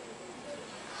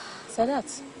 Sadat,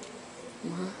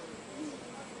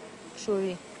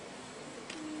 ṣoore,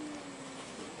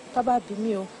 tá bá bí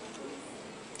mi o,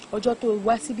 ọjọ́ tó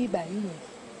wá síbí báyìí yẹn,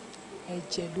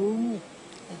 ẹ̀jẹ̀ ló rùn,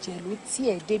 ẹ̀jẹ̀ ló tì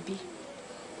ẹ́ débi.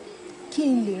 Kí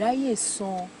n lè ráyè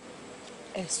san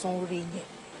ẹ̀san oore yẹn.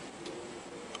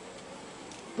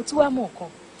 Mo ti wá mọ̀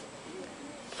nǹkan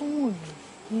tó wù mí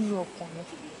nínú ọkàn mi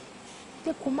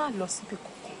pé kó má lọ síbi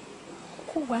kankan,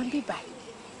 kó wá ń bíbà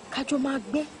kájọ máa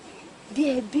gbé bí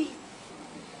ẹbí.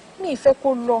 Mi ì fẹ́ kó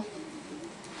lọ.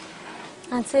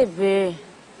 Àǹtí ìbéèrè,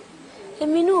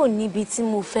 èmi náà ò níbi tí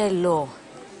mo fẹ́ lọ.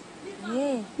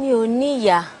 Mi ò ní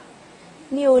ìyá,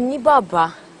 mi ò ní bàbá.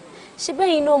 Ṣé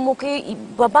bẹ́yìn náà mo kí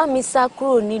bàbá mi sá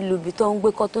kúrò nílùú ibi tó ń gbé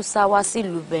kó tó sá wá sí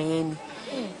ìlú bẹ̀yẹn ni.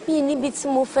 Mi níbi tí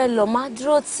mo fẹ́ lọ, má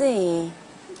dúró tì yín.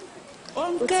 Ó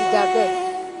ti dà bẹ́ẹ̀.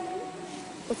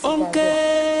 Ó ti dà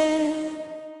bẹ́ẹ̀.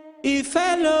 Ìfẹ́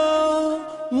ló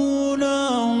múná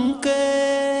òǹkẹ́.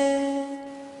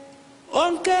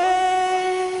 Òǹkẹ́.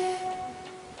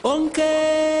 Òǹkẹ́.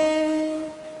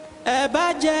 Ẹ bá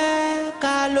jẹ́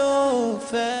ká ló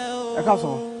fẹ́ o. Ẹ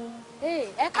káàsán.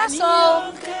 Ẹ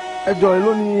káàsán. Ẹ jọ̀ọ́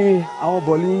èló ni àwọn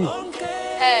bọ̀lì yìí?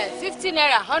 50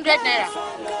 naira, 100 naira.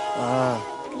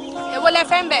 Èwo lẹ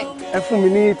fẹ́ ń bẹ̀? Ẹ fún mi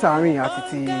ní tààrin àti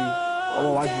ti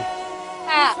ọwọ́ wájú.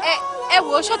 Ẹ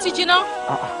wò ó, ṣó ti jiná?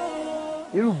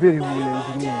 Irú ìbéèrè wo lẹ ń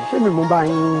bi mí? Ṣé mi mo bá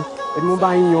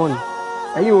yín yan ni?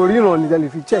 Ẹ̀yin ò ríran ni tẹ́lẹ̀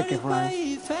fi check fúnra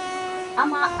yín.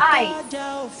 I'm her eyes.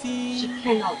 She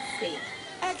cannot see.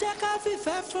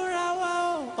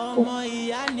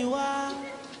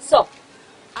 So,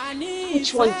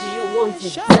 which one do you want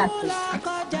exactly?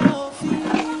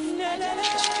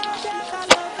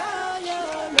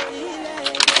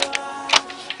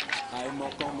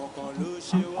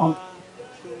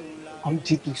 I'm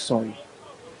deeply sorry.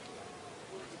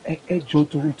 Ẹ jọ̀ọ́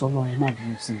torí tọ́lọ́ ẹ má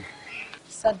bínú sí mi.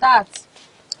 Sadat.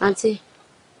 Àǹtí.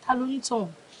 Ta ló ní tọ̀hún?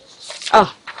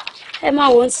 Ẹ má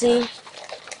wọ́n sí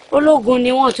ológun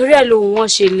ni wọ́n torí ẹ̀ lòun wọ́n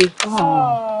ṣe le.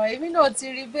 Èmi náà ti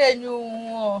rí bẹ́ẹ̀ ni ohun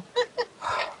wọn.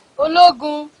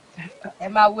 Ológun, ẹ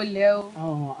máa wọlé o.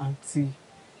 Àǹtí,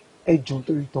 ẹ jọ̀ọ́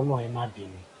torí tọ́lọ́ ẹ má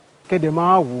bínú. Kẹ́dẹ̀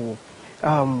máa wò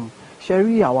ṣe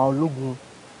rí àwa ológun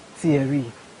tí ẹ rí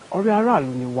ọ̀rẹ́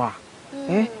aráàlú ni wà.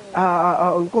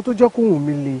 Nǹkan tó jẹ́ kó wù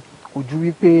mí le kò ju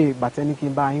wípé bàtẹ́ni kí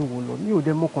n bá yín wò lọ mi ò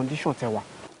dé mọ́ condition tẹ wà.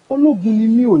 Ológun ni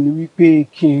mi ò ní wípé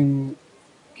kí n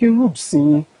rúb sí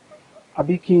yín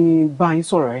àbí kí n bá yín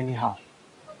sọ̀rọ̀ anyhow.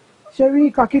 Ṣé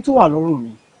rí kakí tó wà lọ́rùn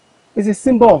mi is a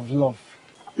symbol of love,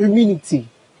 humility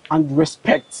and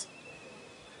respect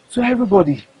to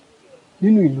everybody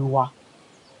nínú ìlú wa.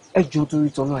 Ẹ jọ̀ọ́ torí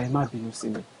tọ́lọ́ ẹ má bínú sí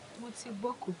mi. Mo ti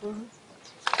gbọ́ kò burú.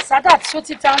 Sadat, ṣó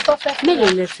ti ta ń tọ́ fẹ́?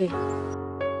 Mélòó lẹ fẹ́?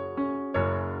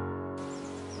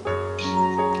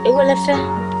 Èwo lẹ fẹ́?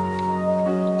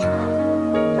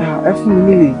 Ẹ fún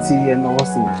mi ní èyí tí ẹ náwó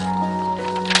sí mi.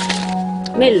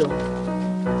 Mélòó?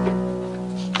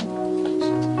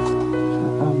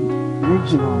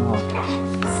 Méjì náà wà.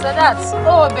 Sadat,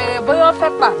 ó bèrè bóyá ó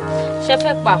fẹ́ pa. Ṣé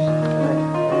fẹ́ pa?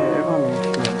 Ẹ bá mi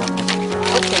fi pa.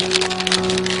 Okay.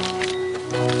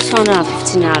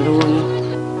 250 naira lówó yín.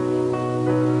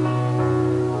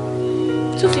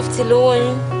 250 lówó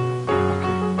yín.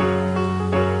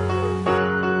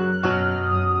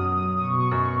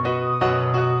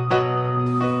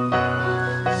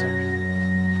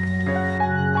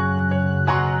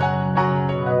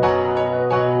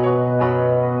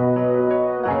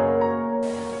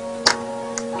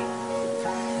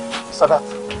 Sadat.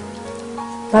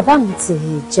 Bàbá mi ti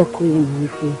jẹ́ kó yé mi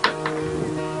wípé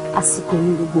àsìkò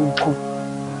ní gbogbo nǹkan.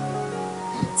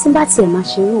 Tí bá tiẹ̀ máa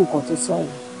ṣe irú nǹkan tó sọ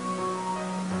yìí.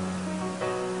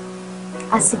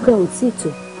 Àsìkò ẹ̀ ò tí ì tó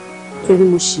torí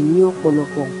mo ṣì ní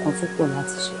ọ̀pọ̀lọpọ̀ nǹkan tó pọ̀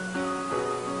láti ṣe.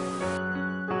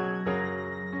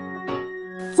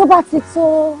 Tó bá ti tó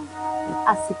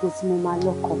àsìkò tí mo máa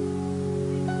lọ́kọ,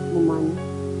 mo máa ní.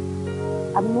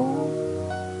 Àmọ́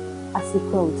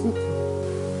àsìkò ẹ̀ ò tí ì tó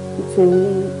nítorí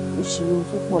ìṣòro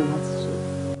tó pọ̀ láti ṣe.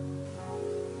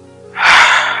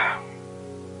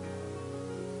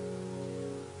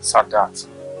 Sadat.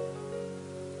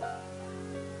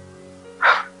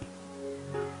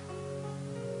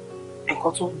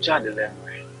 Nǹkan tó ń jáde lẹ́nu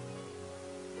ẹ̀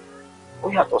ó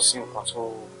yàtọ̀ sí nǹkan tó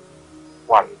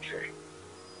wà lójú ẹ̀.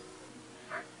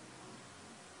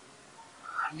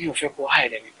 Mi ò fẹ́ kó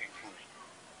hide anything fún mi.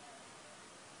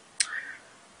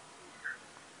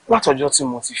 Látọjọ́ tí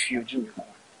mo ti fi ojú mi kàn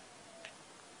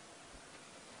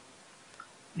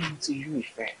ni mo ti rí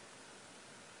ìfẹ́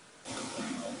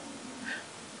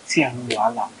tí àwọn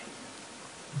wàhálà mi.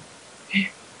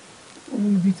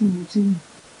 Ibi tí mo ti ń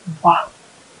bá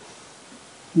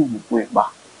mo mọ̀ pé ẹ̀pà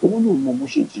owó náà mọ bó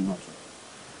ṣe jìnnà tó.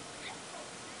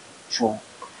 Jọ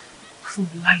fún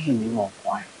mi láyè nínú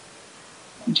ọkàn ẹ̀.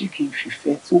 Ó jẹ́ kí n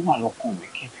fìfẹ́ tó wà lọ́kàn mi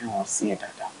kí n fi hàn sí ẹ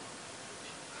dáadáa.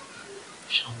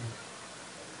 Ṣàánú.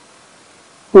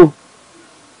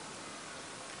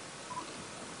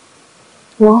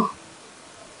 Wọ́n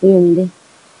Yomide.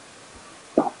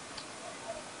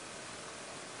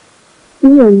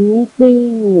 Mi ò ní pé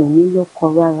mi ò ní lọ́kọ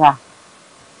rárá.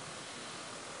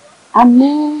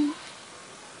 Àmọ́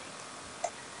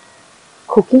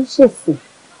kò kí ń ṣèsìn.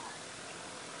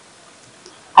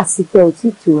 Àsìkò ò tí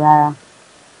tù rárá.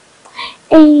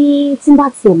 Tí n bá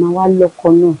tiẹ̀ máa wá lọ́kọ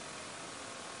náà,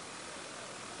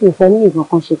 mi ò fẹ́ ní nǹkan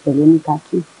kan ṣe pẹ̀lú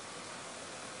oníkàkí.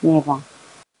 Never.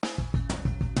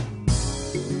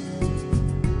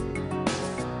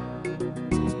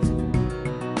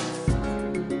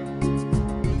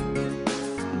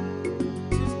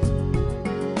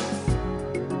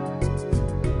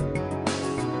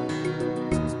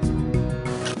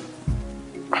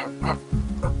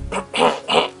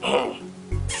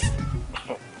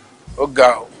 Ó ga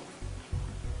ọ́.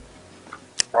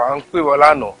 Wà ń pè wọ́n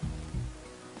lánàá.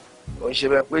 Ò ń ṣe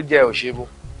bẹ́ẹ̀ pé jẹ́ òṣèbó.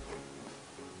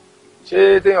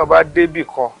 Ṣé téèyàn bá débì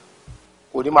kan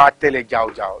kò ní máa tẹ̀lé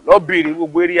jàùjàù lọ́bìnrin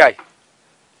gbogbo eréà yìí?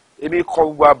 Èmi kọ́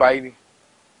gbogbo àbáyé ni.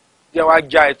 Jẹ́ wá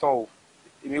já ẹ tán o.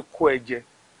 Èmi kó ẹ jẹ.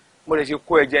 Mo lè ṣe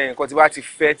kó ẹ jẹ yẹn nǹkan tí bá ti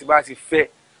fẹ́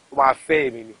ó máa fẹ́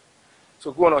èmi ni.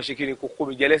 So kí wọ́n náà ṣe kí ni kó kó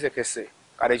mi jẹ lẹ́sẹ̀kẹsẹ̀.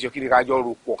 Kàdé ṣe kí ni kájọ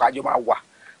rò pọ̀ kájọ máa wà.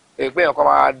 Pé èèyàn kan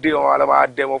máa dé wọn lọ máa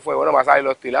dẹmọ fún ẹ wọn náà máa sáré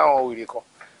lọ tèlé àwọn òrì kan.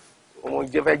 Mo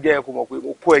jẹ fẹ́ jẹ́ kó mọ̀ pé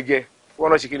mo kó ẹ jẹ. Kí wọ́n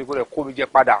náà ṣe kí ni kó lè kó mi jẹ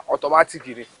padà automatic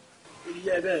ni.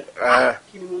 Iye bẹ́ẹ̀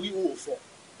kí ni mo rí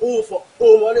owó fọ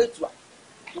owó mọ́lẹ́ tù à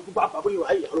gbogbo bàbá bóyá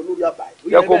wà yìí ọ̀rọ̀ lórí àbáyé.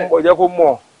 Jẹ́ kó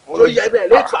mọ̀. Ó yẹ bẹ́ẹ̀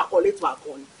létò akọ ni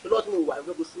lọ́tí mo wà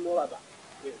ẹgbẹ́ kó súnmọ́ bàbá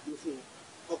ló fún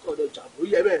ọkọ̀ ọ̀dọ̀ jàmbó ó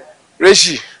yẹ bẹ́ẹ̀.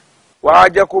 Rẹ́ṣì wàá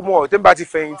jẹ́ kó mọ̀ tí n bá ti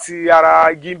fẹ̀yìntì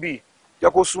ara gímbì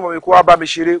jẹ́ kó súnmọ́ mi kó wá bá mi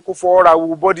ṣeré kó fọwọ́ ra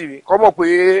wo bọ́dì mi kọ́ mọ̀ pé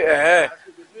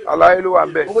aláyé ló wà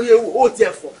ń bẹ̀. Owó yẹ wo ó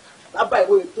tiẹ̀ fọ̀ lábàá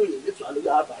ìwé tó yẹ létò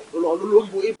àlóyè àbáyé lórí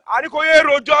wo. Àníkò yé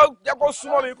rojọ́ jẹ́ kó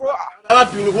súnmọ́ mi kó.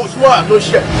 Arábìnrin wo súnmọ́ àlọ́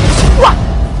ṣẹ̀.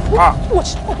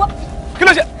 Kí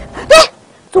ló ṣe?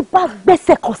 Tó bá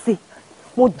gbẹ́sẹ̀ kan sí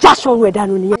mo jáṣọ ọrùn ẹ̀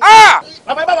dànù nìyẹn.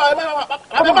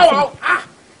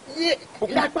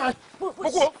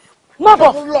 Má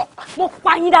bọ̀ mo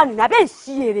pa yín dànù ní abẹ́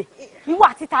ìṣí èrè ìwọ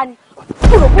àti ta ni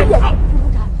kúrò kó yẹ kúrò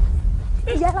dànù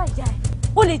ìyá ara ìjà ẹ̀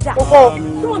ó lè jà súnmọ́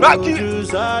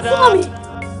mi.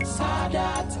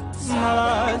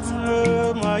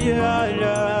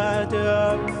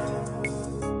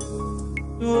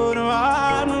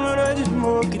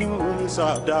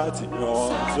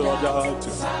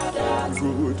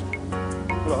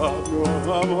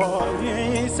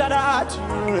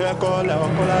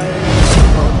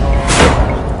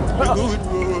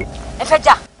 Ẹ fẹ́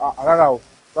jà. Rárá o.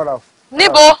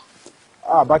 Níbo?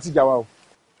 Bá ti jà wa o.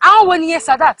 Àwọn wo nìyẹn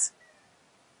Sadat?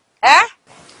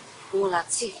 Òun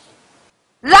Latif.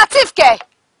 Latif kẹ̀?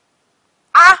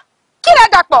 Kí lẹ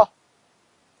dàpọ̀?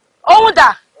 Òun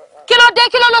dà? Kí ló dé?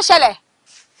 Kí ló ṣẹlẹ̀?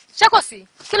 Ṣé kò sí?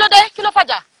 Kí ló dé? Kí ló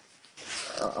fàjà?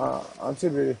 Àǹtí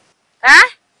bèrè.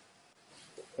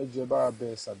 Ẹ jẹ́ bá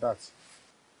bẹ Sadat.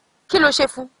 Kí ló ṣe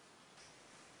fún?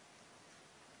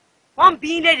 Wọ́n ń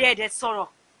bí ilé rẹ̀ ẹ̀dẹ̀ sọ̀rọ̀.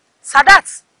 Sadat,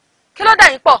 kí ló dà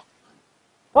yín pọ̀?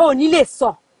 O ò ní lè sọ.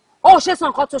 O ò ṣe sọ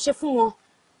nǹkan tó ṣe fún wọn.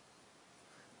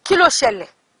 Kí ló ṣẹlẹ̀?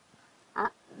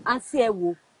 Àǹtí ẹ wò,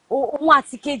 òun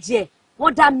àti kejì ẹ̀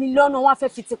wọ́n dá mi lọ́nà wọ́n á fẹ́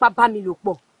fi tipá bá mi lò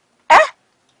pọ̀.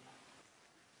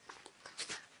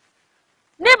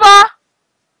 Níbo?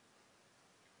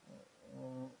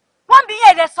 Wọ́n bí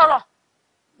ẹ̀dẹ̀ sọ̀rọ̀.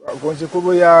 Kò ń ṣe kó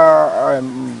bóyá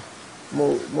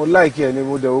mo láìkí ẹ ni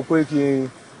mo dẹ̀ wò pé kí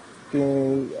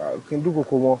n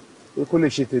dúkòkò wọn pé kó lè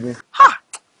ṣe tèmi.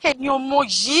 Ẹ̀yin ọmọ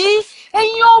yìí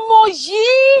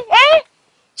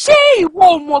ṣé ìwọ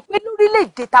ò mọ̀ pé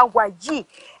lórílẹ̀‐èdè tá a wà yìí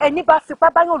ẹni bá fipá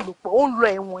báyọ̀ lò pọ̀ ó ń lọ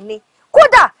ẹ̀wọ̀n ni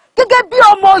kódà gẹ́gẹ́ bí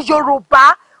ọmọ Yorùbá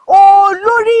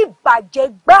olórí ìbàjẹ́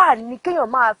gbáà ni kéèyàn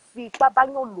máa fi ipá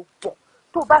báyọ̀ lò pọ̀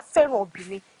tó bá fẹ́ràn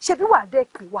obìnrin ṣebí wàá dẹ́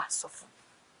pé wàá sọ fún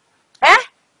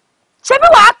ṣebí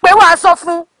wàá pé wàá sọ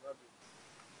fún.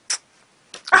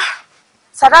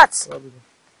 Sadat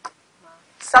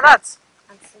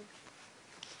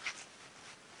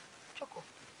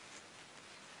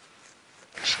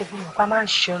ṣe bí mo bá máa ń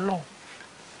ṣe ọlọ́run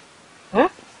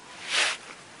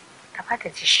tábà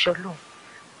tẹ̀ ti ṣe ọlọ́run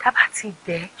tábà ti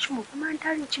bẹ̀ ẹ́ ṣé mo bá máa ń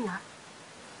dáríjì wá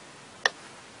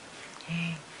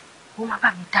wọ́n máa bá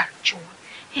mi dáríjì wọn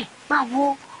máa wo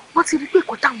wọ́n ti rí pé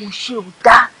kò táwọn ṣe ò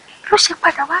dáa ló ṣe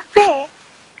padà wá bẹ́ẹ̀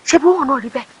ṣé bí wọn náà rí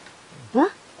bẹ́ẹ̀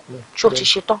ṣé o ti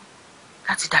ṣe tán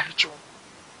láti dáríjì wọn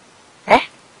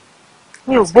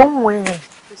mi ò gbóhùn ẹ̀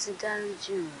mo ti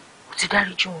dáríjì wọn. mo ti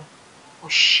dáríjì wọn ò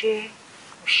ṣe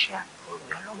àbúrò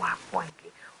mi ọlọ́wọ́ àpọ̀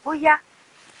ẹ̀gẹ́ ó yá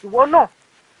ìwọ náà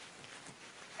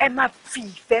ẹ máa fi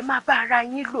ìfẹ́ máa bá ara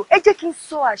yín lò ẹ jẹ́ kí n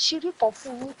sọ àṣírí kan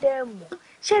fún yín tẹ́ ẹ mọ̀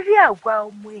ṣé rí àwa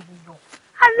ọmọ èèyàn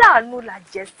aláàánú la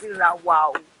jẹ́ síra wa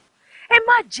o ẹ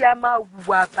má jẹ́ a máa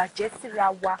hùwà àbàjẹ́ síra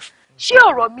wa ṣé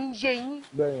ọ̀rọ̀ mi ń yé yín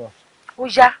ó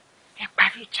yá ẹ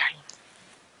parí ìjà yín.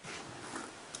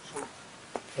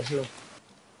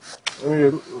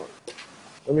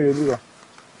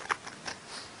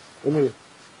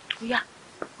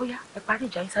 Ó yá ẹ parí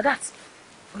ìjà yín Sadat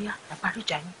ó yá ẹ parí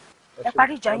ìjà yín ẹ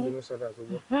parí ìjà yín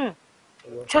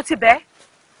ṣó ti bẹ́ẹ̀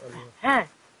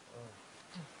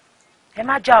ẹ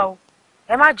má jà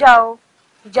o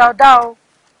ìjà ọ̀dá o.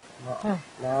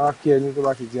 màá kí ẹni tó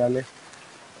bá ti di alẹ́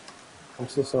I'm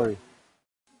so sorry.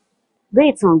 bí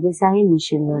ìtàn ìgbésí ayé mi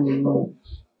ṣe lọ nìyẹn.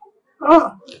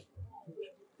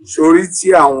 sórí tí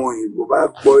àwọn òyìnbó bá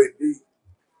gbọ́ èdè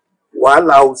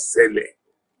wàhálà ó ṣẹlẹ̀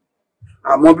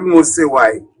àmọ́ bí mo ṣe wà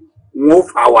yìí wọn ò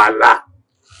fa wàhálà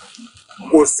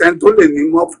kò sẹ́ni tó lè ní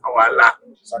mọ́ fa wàhálà.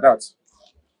 Sadat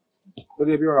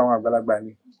lórí ẹbí ọ̀rọ̀ àwọn àgbàlagbà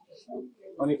ni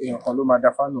wọ́n ní èèyàn kan ló máa da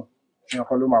fánù èèyàn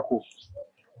kan ló máa kó.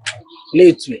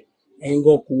 léètù ẹ̀yin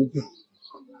gan kò kù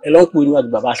ẹ lọ ń pè níwájú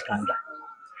bàbá skanda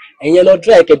ẹ̀yin ẹ lọ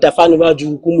dúrà ẹ̀kẹ́ da fánù wájú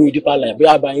kú mú ìdípa láì bí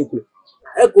àbá yín kù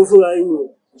ẹ kò fúnra yín o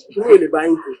kí ló lè bá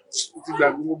yín kù. ti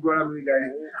gbàgbé mo gbọ́ra lórí ìdarí.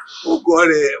 ó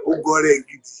gọ́ rẹ̀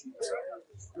gidi.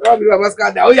 lọ́wọ́ mi bàbá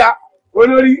skanda ó yá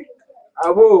olórí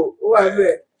àbò ó wà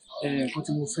bẹ́ẹ̀. nǹkan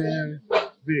tí mo fẹ́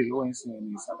béèrè lọ́wọ́ yín sí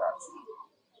ẹni Sadat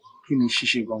kí ni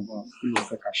ṣíṣe gangan kí ló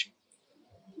fẹ́ ká ṣe.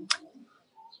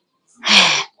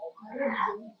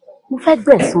 mo fẹ́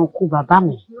gbẹ̀san kú bàbá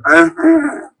mi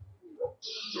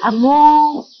àmọ́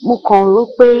mo kàn rò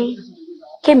pé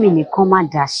kémi nìkan má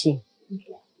dá ṣe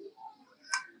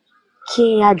kí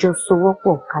a jọ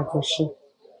sowọ́pọ̀ ká jọ ṣe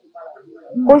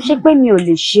ó ṣe pé mi ò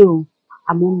lè ṣe o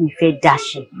àmọ́ mi fẹ́ dá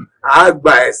ṣe. a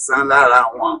gba ẹ̀san lára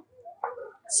wọn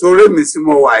sórí mi sí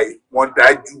mo wà yìí mo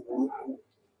dájú burúkú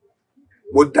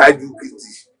mo dájú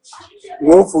gidi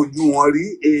wọn fojú wọn rí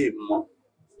èèmọ̀.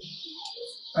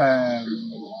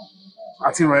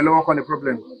 àti ràn ẹ́ lọ́wọ́ kọ́ ni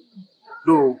problem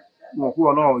though mo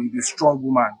kúrò náà you be strong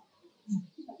woman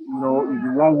you be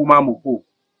one woman mopo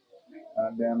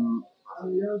and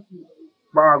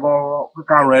báwa gan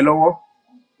kíkà ràn ẹ́ lọ́wọ́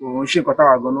òun ṣe nǹkan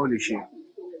táwa gan náà lè ṣe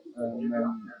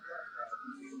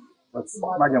but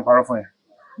má jẹun parọ́ fún ẹ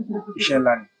iṣẹ́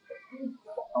ńlá ni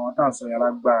àwọn táwọn sọ yàrá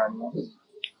gbára ni wọ́n.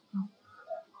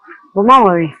 bó má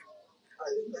wọrí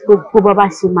gbogbo bàbá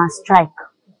ṣe máa strike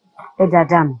ẹ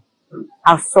dáadáa mi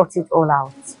I'll sort it all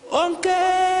out.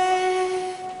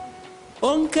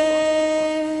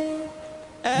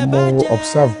 mo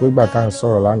observe pé ìgbà tá à ń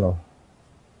sọ̀rọ̀ lánàá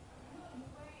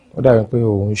ó dàbí pé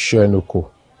òun ṣọ́ ẹnu kò.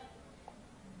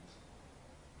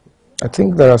 I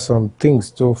think there are some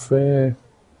things tó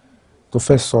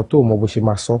fẹ́ sọ tó mọ bó ṣe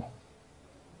máa sọ.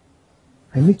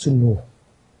 I need to know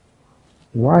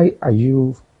why are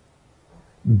you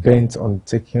bent on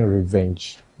taking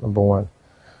revenge, number one.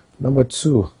 Number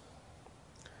two,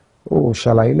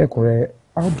 ṣàlàyé lẹ́kùnrẹ́rẹ́,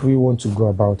 how do we want to go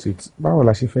about it? Báwo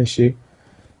la ṣe fẹ́ ṣe?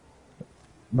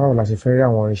 Báwo la ṣe fẹ́ rí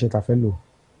àwọn irinṣẹ́ ta fẹ́ lò?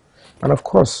 And of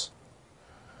course,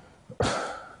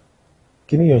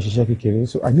 kí ni yàn ṣiṣẹ́ kékeré?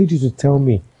 So I need you to tell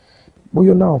me,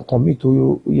 bóyá náà nǹkan mi tó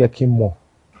yẹ kí n mọ̀,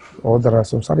 or there are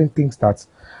some certain things that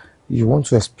you want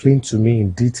to explain to me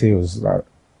in details. That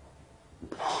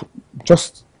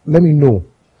just let me know.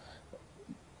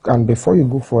 And before you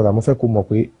go further, mo fẹ́ kó mọ̀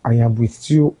pé I am with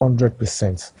you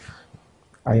 100%.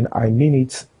 I mean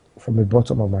it from the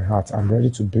bottom of my heart. I'm ready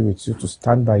to be with you, to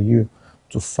stand by you,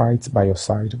 to fight by your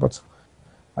side. But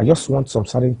I just want some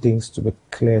certain things to be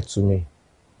clear to me.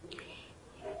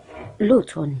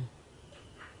 Lóòótọ́ ni,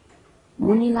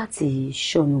 mo ní láti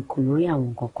ṣọ̀nù kù lórí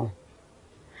àwọn kankan.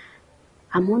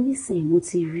 Àmọ́ nísìnyí mo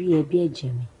ti rí ẹbí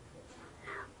ẹ̀jẹ̀ mi.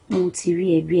 Mo ti rí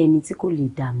ẹbí ẹni tí kò lè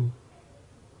dà mí.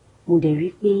 Mo dẹ̀ rí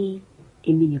pé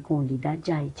èmi nìkan ò lè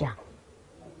dájà ìjà.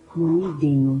 Mo ní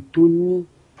ìdènà tó ní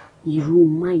irú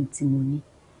máì tí mo ní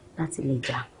láti lè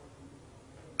jà.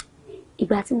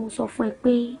 Ìgbà tí mo sọ fún ẹ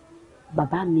pé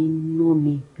bàbá mi ná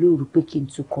mi lóru pé kí n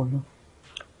tukọ̀ lọ.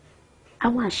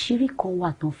 Àwọn àṣírí kan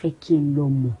wà tán fẹ́ kí n lọ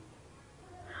mọ̀.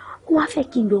 wọ́n á fẹ́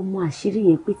kí n lọ mọ àṣírí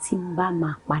yẹn pé tí n bá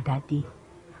máa padà dé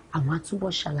àwọn á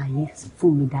túbọ̀ ṣàlàyé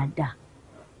fún mi dáadáa.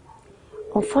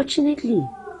 Unfortunately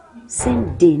same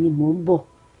day ni mò ń bọ̀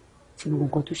tí gbogbo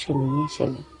nǹkan tó ṣẹlẹ̀ yẹn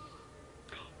ṣẹlẹ̀.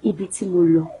 Ibi tí mo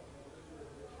lọ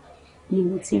ni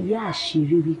mo ti rí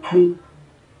àṣírí wípé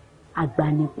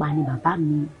agbanipa ni bàbá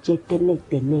mi jẹ́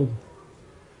tẹ́lẹ̀tẹ́lẹ̀ ni.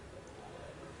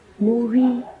 Mo rí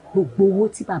gbogbo owó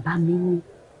tí bàbá mi ní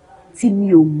tí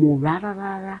mi ò mọ̀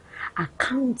rárá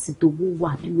àkáǹtì tó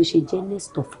wà bí mo ṣe jẹ́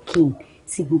next of kin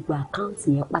sí gbogbo àkáǹtì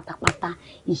yẹn pátápátá,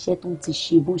 iṣẹ́ tó ti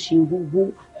ṣe bó ṣe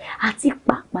rówó àti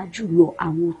pàápàá jùlọ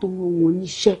àwọn tó rán wọn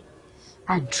níṣẹ́,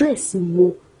 àdírẹ́sì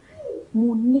wọn,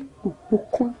 mo ní gbogbo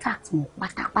contact wọn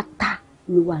pátápátá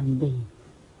ló wà níbẹ̀ yẹn.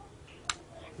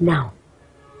 Now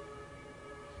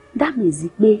that means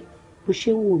pé bó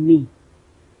ṣe ń wò mí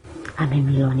I'm a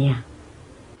millionaire.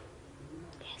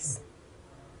 Yes.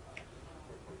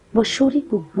 Bó ṣorí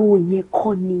gbogbo yẹn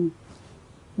kọ́ ni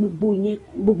gbogbo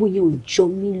yẹn ò jọ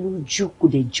mí lójú kò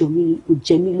dẹ̀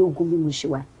jẹ mí lógún bí mo ṣe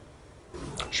wà.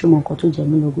 Ṣé mo nǹkan tó jẹ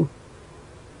mí lógún?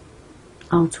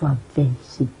 How to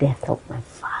avenge the death of my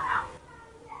father.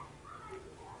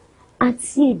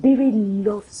 Auntie Ebere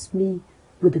loves me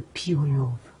with a pure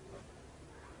love.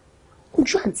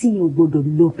 Ojú àǹtí yẹn ò gbọdọ̀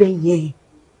lọ bẹ́ẹ̀ yẹn.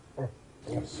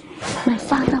 My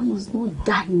father must not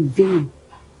die in vain.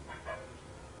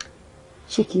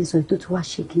 Ṣé kí n sọ ètò tí wàá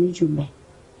ṣe kí ní jù mẹ́?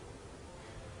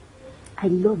 I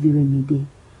love you, Remide.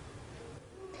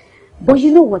 But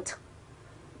you know what?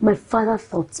 My father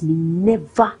taught me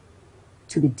never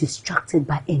to be distracted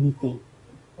by anything.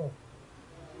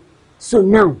 So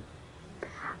now,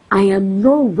 I am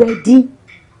not ready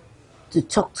to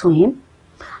talk to him.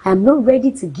 I am not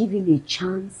ready to give him a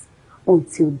chance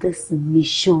until this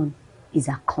mission is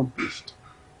accomplished.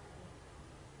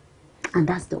 And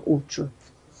that's the whole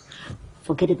truth.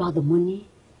 Forget about the money.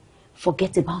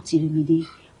 Forget about Remide.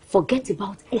 Forget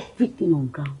about everything on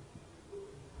ground.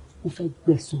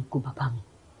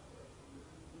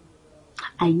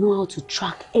 I know how to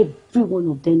track every one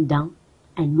of them down.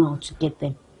 I know how to get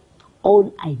them.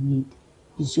 All I need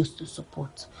is just the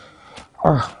support.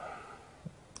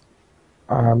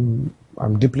 I'm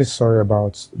deeply sorry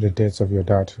about the death of your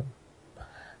dad.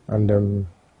 And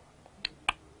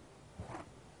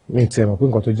me tell me,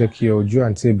 I'm going to check your ojú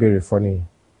àǹtí Ebere funny.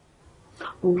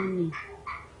 Wunmi,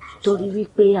 torí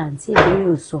wípé àǹtí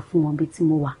Ebere ò sọ fún wọn bí tí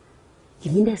mo wà.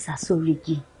 Èmi dẹ̀ sá sórí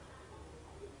igi.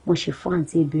 Mo ṣe fún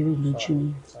àǹtí Ebere lójú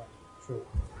ni.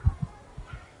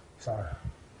 Sorry.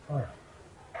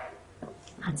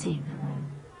 Auntie,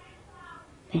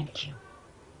 thank you.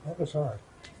 That's all right.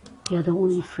 You're the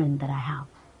only friend that I have.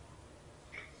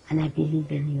 And I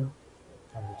believe in you.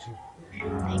 I'm with you.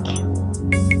 Thank you.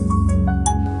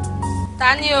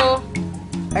 Tani o.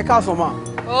 Ẹ káàsán ma.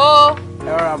 O.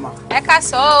 Ẹ rọra ma. Ẹ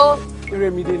káàsán o.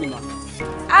 Remide ni ma.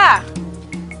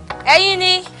 Ẹ̀yin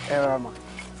ni. Ẹ rọra ma.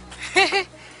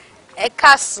 Ẹ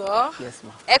káàsán. Yes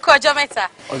ma. Ẹ kú ọjọ́ mẹ́ta.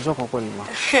 Ọjọ́ kan pẹ̀lú ma.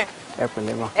 Ẹ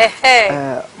pẹ̀lẹ́ ma.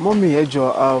 Mọ́mì ẹ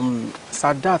jọ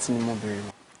Sadat ni mo béèrè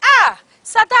ma.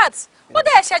 Sadat ó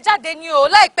dẹ̀ ṣe jáde ní o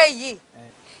láìpẹ́ yìí.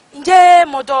 Ǹjẹ́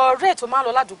mọ̀dọ̀ rẹ̀ tó máa ń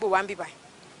lọ ládùúgbò wa ń bí báyìí?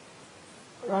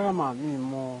 Rárá mà mí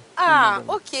mọ.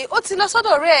 Ok ó ti lọ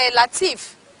sọ́dọ̀ rẹ̀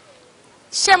Latif.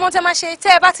 Ṣé mo tẹ́ máa ṣe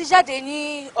tẹ́ ẹ bá ti jáde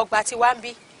ní ọgbà tí wá ń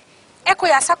bí? Ẹ kò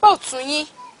yà sápá ọ̀tún yín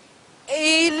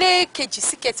ilé kejì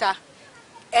sí kẹta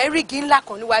ẹ rí igi ńlá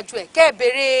kan níwájú ẹ̀ kẹ́ ẹ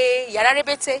béèrè yàrá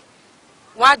rẹ́bẹ́tẹ́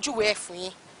wọ́n á júwèé ẹ̀ fún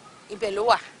yín ibẹ̀ ló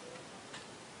wà.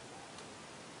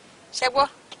 Ṣé gbọ́?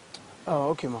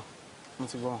 Ok ma mo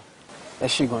ti gbọ́. Ẹ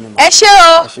ṣé gan ni ma. Ẹ ṣé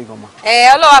o. Ẹ ṣé gan ma.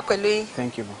 Ọlọ́wà pẹ̀lú yín.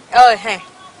 Thank you ma.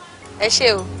 Ẹ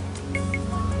ṣé o.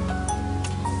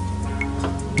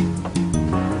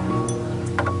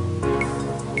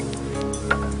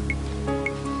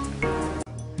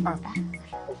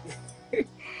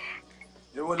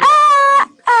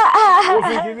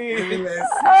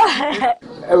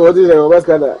 Ẹ bọ̀ tí ìṣẹ̀lẹ̀ bá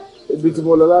skada ibi tí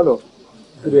mo lọ lánàá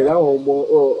ìbẹ̀rẹ̀ láwọn ọmọ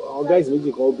àwọn gáìsì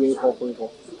méjì kan obìnrin kan ọkùnrin kan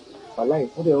wàláì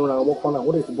wọ́n dẹ̀ ń ra ọmọ kan náà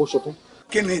wọ́n dẹ̀ ti bọ́ ṣọtún.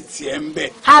 Kí ni tiẹ̀ ń bẹ̀?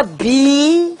 Àbí.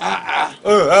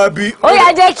 Àbí. Ó yá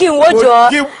jẹ́ kí n wò jọ.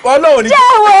 Ọlọ́run ní.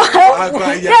 Jẹ́wọ́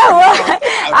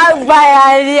àgbàyà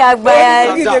ni.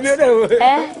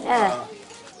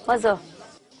 What's up?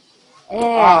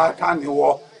 Ta ni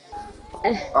wọ́?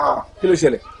 Kí ló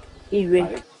ṣẹlẹ̀? Ire.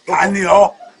 Ta ni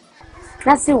ọ́?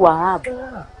 Nasi Wahab.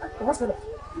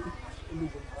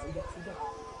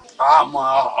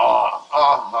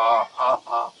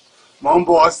 Mo ń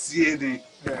bọ̀ sí ẹni.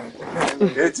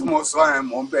 Ètí mo sọ yẹn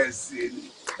mo ń bẹ̀ sí ẹni.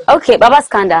 Okay, Baba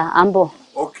Skanda, I'm bo.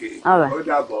 Okay. All right. Ó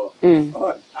dàbọ̀.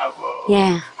 Ó dàbọ̀.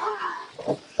 Yeah.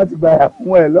 Láti gba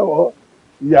fún ẹ lọ́wọ́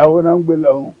ìyàwó náà ń gbé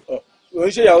lọ́hùn. ò ń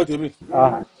ṣe ìyàwó tèmi.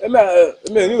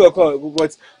 èmi ò ní ìwọ̀kan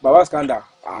but bàbá scandal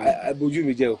àbójú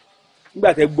mi jẹ o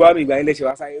nígbà tẹ gbọ́ àmì ìgbà yẹn lẹ́sẹ̀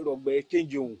wá sáyé rọgbẹ́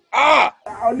change ohun.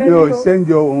 mi ò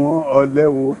ṣẹ́ǹjọ òun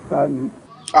ọ̀lẹ́wò tani.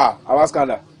 bàbá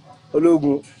scandal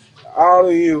ológun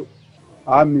àrùn yìí o.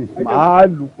 àmì máa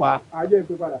lù pa. ajé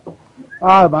ìpè padà.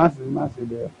 má ṣe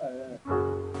bẹ́ẹ̀.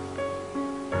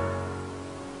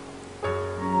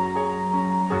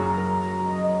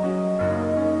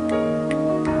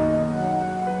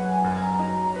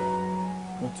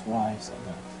 Why,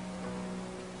 Sadat?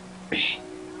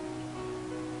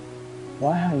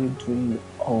 Why are you doing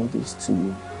all this to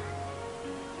me?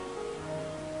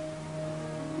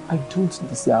 I don't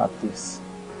deserve this.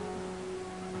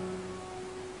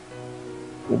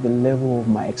 With the level of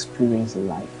my experience in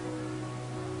life.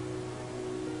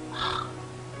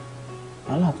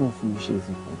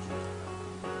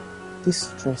 This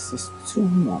stress is too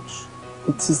much.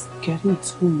 It is getting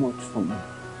too much for me.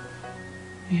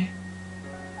 Yeah?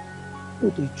 Oh,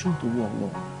 they try to be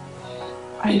alone.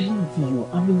 I love you.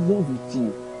 I'm in love with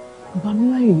you.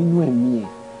 Bamila nínú ẹ̀mí ẹ̀.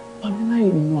 Bamila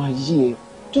nínú ayé ẹ̀.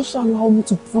 Just allow me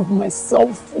to prove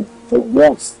myself for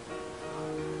once.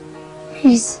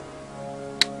 Please.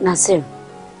 Nasir,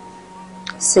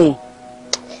 see,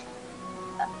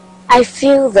 I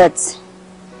feel that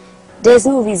there's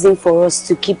no reason for us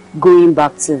to keep going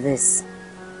back to this.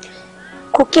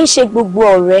 Kò kí n ṣe gbogbo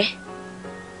ọ̀rẹ́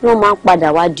ló máa ń padà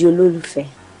wá di olólùfẹ́.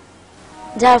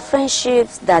 There are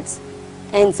friendships that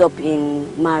ends up in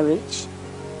marriage.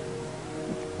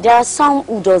 There are some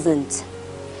who doesn't.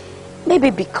 Maybe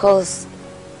because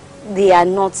they are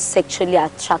not sexually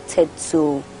attracted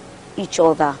to each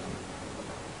other.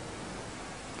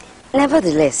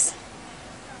 Nevertheless,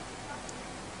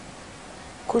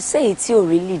 kò sẹ́yìn tí ò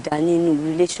really dá nínú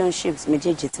relationships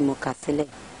méjèèjì tí mo kà sílẹ̀.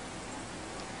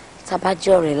 Tá bá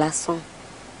jẹ́ ọ̀rẹ́ lásán,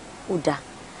 ó dáa.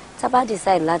 Tá bá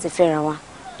decide láti fẹ́ra wa,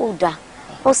 ó dáa.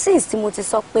 But since tí mo ti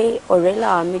sọ pé ọ̀rẹ́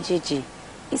làwa méjèèjì,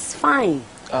 it's fine.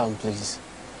 Please,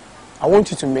 I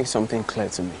want you to make something clear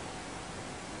to me.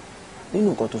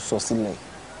 Nínú nǹkan tó sọ sílẹ̀,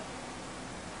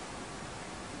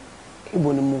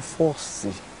 ibo ni mo force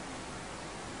sí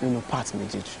nínú part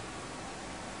méjèèjì,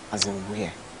 as in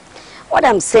where? What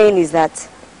I'm saying is that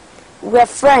we're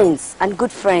friends and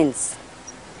good friends.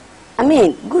 I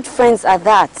mean, good friends are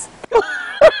that.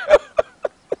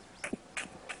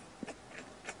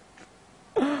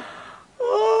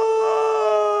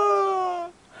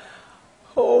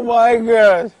 Oh my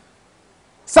God.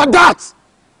 Sadat!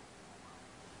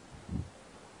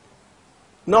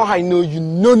 Now I know you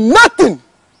know nothing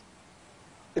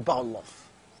about love.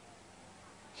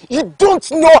 You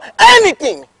don't know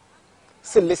anything.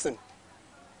 So listen,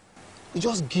 you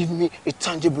just give me a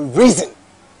tangible reason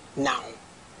now.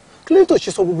 Clinton,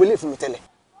 she's so believe for me tell.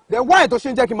 Then why don't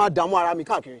you take him out down ara mi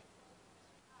káàkiri?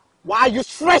 Why are you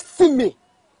stressing me?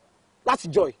 That's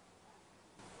joy.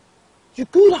 You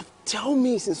could have told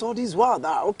me since all this while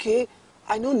that okay,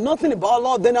 I know nothing about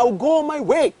law, then I will go on my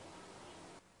way.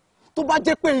 Tó bá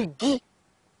jẹ́ pé igi,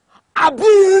 àbí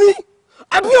irin,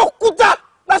 àbí òkúta,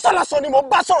 lásán ni mo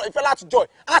bá sọ̀rọ̀ ìfẹ́ láti joy.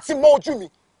 A ti mọ ojú mi.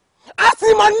 A ti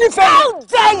mọ nífẹ̀ẹ́. How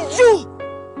dare you?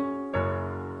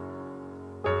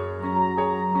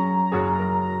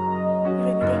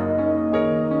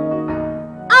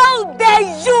 How dare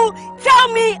you tell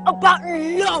me about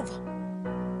love?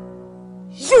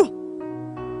 You!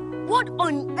 What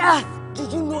on earth do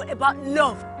you know about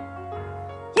love?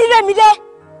 Iremide,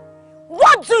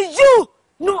 what do you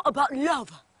know about love?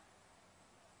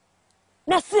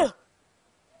 Nasir,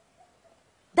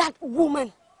 that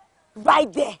woman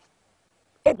right there,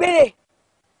 Ebere,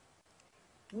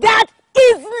 that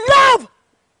is love!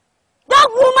 That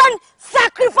woman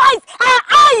sacrificed her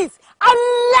eyes and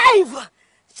life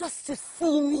just to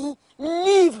see me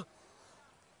live.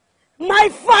 My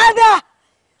father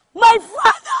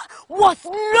was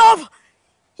love.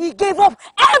 He gave up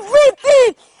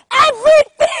everything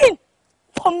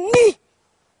for me.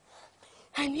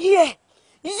 And here,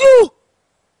 you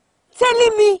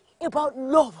telling me about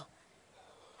love.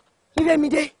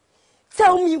 Iremide,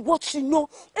 tell me what you know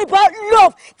about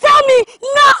love. Tell me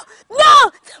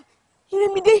now.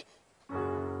 Iremide.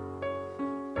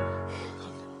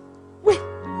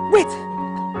 Wait.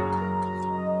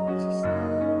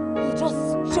 You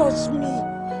just judged me.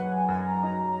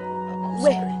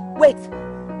 Wait.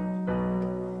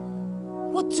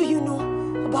 What do you know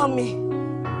about me?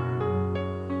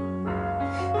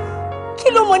 Kí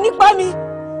ló mọ̀ nípa mi?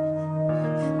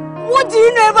 What do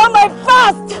you know about my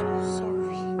past?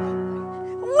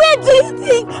 Where do you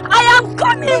think I am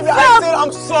coming from? I said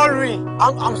I'm sorry.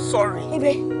 I'm sorry.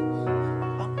 Ibe,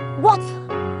 what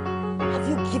have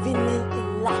you given me in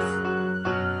life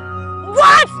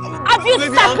have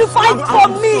you sacrificed for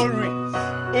me?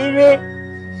 Ire,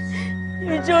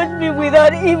 you judged me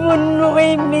without even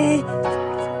knowing me.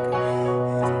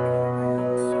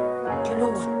 You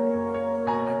know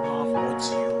what?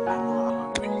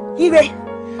 Ire,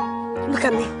 look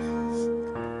at me.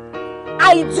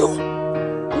 I do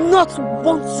not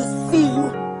want to see you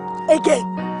again.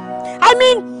 I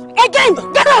mean, again,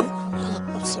 get up!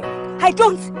 I'm sorry. I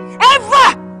don't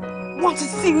ever want to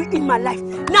see you in my life.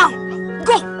 Now,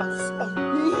 go!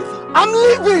 I'm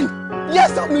leaving!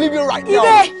 Yes, I'm leaving right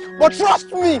now. But trust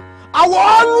me, I will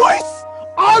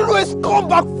always come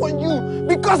back for you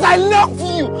because I love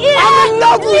you. I'm in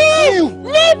love with you.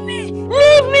 Leave me!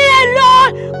 Leave me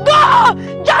alone! Go!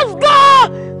 Just go!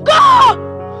 Go!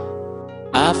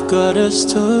 I've got a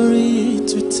story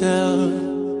to tell,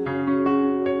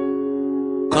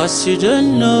 'cause you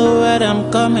don't know where I'm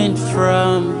coming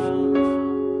from.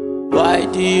 Why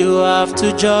do you have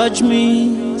to judge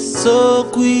me so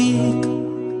quick,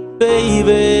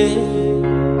 baby?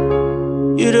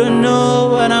 You don't know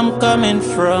where I'm coming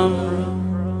from.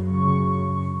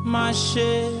 My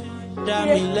shade, damn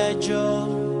lejo.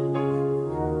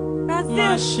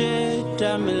 My shade,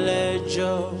 damn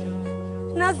lejo.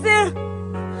 Nasir.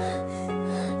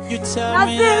 You tell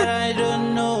me that I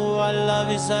don't know what love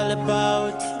is all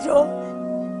about.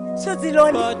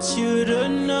 But you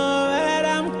don't know where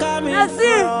I'm coming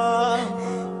from.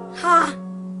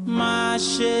 My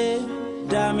shit,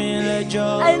 damn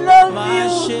job. I love my you.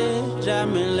 My shit,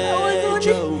 damn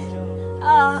job.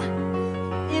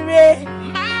 Ire,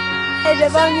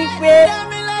 Adebayo pé.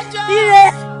 Ire,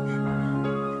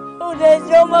 o de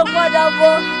jo mo padà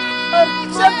bọ̀.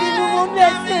 Ṣebí mo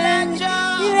message.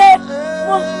 Ire,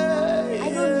 I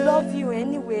don't love you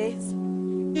anyways.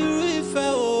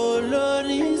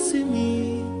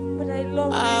 But I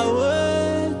love you. I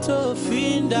want to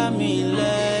find a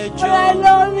mile. But I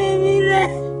love you, Ire.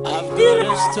 I've got a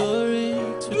story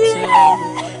to tell.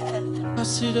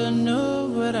 'Cause you don't know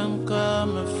where I'm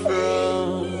coming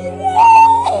from.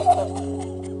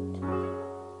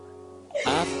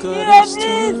 I've got a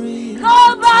story.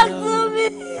 Come back to me.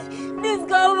 Please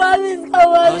come back. Please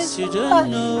come back. 'Cause you don't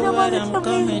know where I'm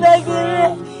coming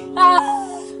from.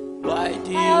 Why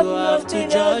do you have to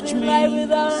judge me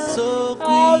so quick, I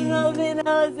have nothing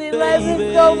else in life.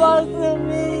 Please come back to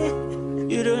me.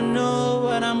 You don't know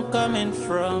where I'm coming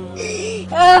from.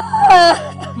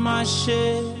 My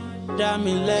shit, damn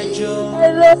lejo. I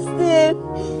lost him.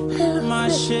 My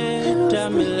shit,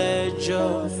 damn lejo.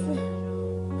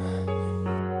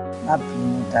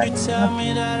 You tell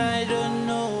me that I don't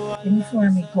know. Before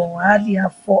me go, I hardly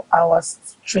have 4 hours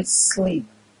straight sleep.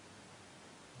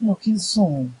 Looking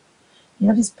soon. You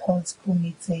know, these political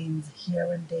meetings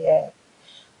here and there.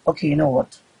 Okay, you know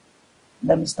what?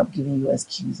 Let me stop giving you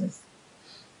excuses.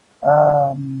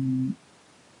 Well,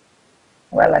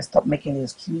 I stop making the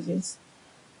excuses.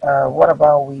 What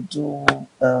about we do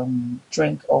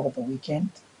drink over the weekend?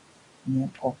 Yeah,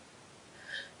 Paul.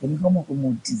 Then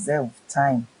we deserve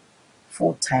time,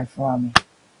 full time for me.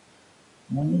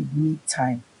 We need me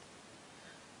time.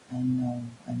 I know.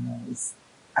 It's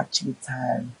actually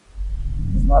tiring.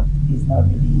 It's not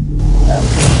really.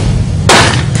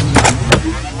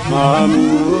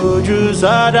 Mamuju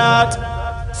Sadat,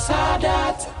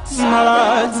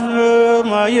 Malat,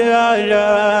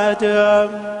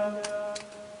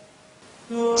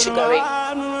 Sugary,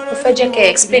 mo fẹ́ jẹ́ kẹ́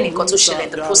explain nǹkan tó ṣẹlẹ̀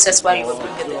the process while you were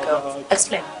bringing the girl.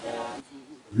 Explain.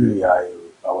 Really, I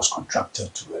was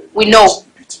contracted to. We know.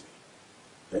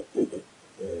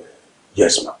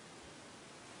 Yes, ma'am.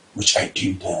 Which I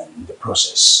did in the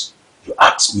process. You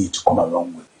asked me to come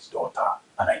along with his daughter,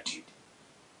 and I did.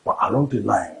 But along the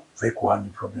line, very one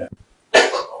problem.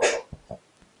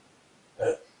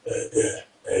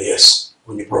 Yes,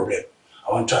 only problem.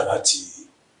 I want to try that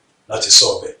to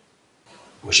solve it.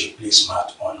 We should place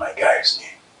Matt on my guy's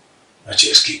name. Not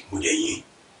just keep Mudeyi,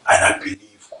 and I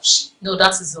believe Kusi. No,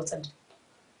 that is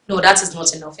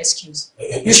not enough excuse.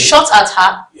 You shot at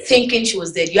her thinking she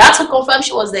was dead. You had to confirm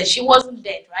she was dead. She wasn't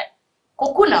dead, right?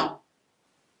 Koku now.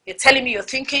 You're telling me you're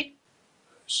thinking?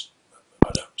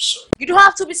 Madam, sorry. You don't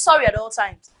have to be sorry at all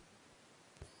times.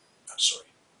 I'm sorry.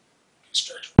 Please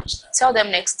try to understand. Tell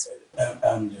them next.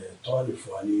 And Toriola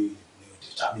for any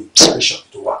determination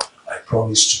to work. I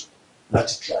promise to not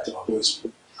to try to always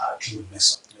actually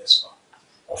mess up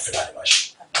or fill out the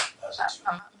machine.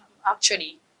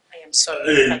 Actually, I am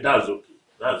sorry. Hey, that's okay.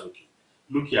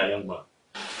 Look here, young man.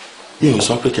 You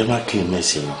sọ pé kẹ́ má clean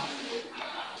mess yín.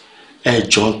 Ẹ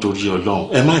jọ̀ọ́ nítorí Ọlọ́run,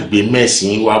 ẹ má gbé mess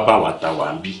yín wá bá wa tá wà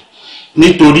ńbí.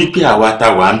 Nítorí pé àwa tá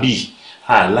wà ńbí, I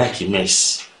like mess.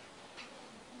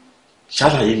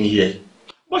 Ṣàlàyé mi yẹ.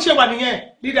 Bó ṣe wà nìyẹn,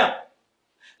 leader.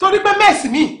 torí pé mẹ́ẹ̀sì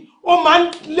mi ó máa ń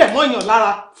lẹ̀ mọ́yàn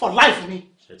lára for life ni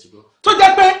tó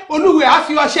jẹ́ pé olúwẹ̀ á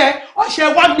fi ọṣẹ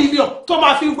 1 million tó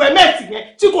máa fi wẹ mẹ́ẹ̀sì yẹn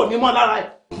tí kò ní mọ́ lára ẹ̀.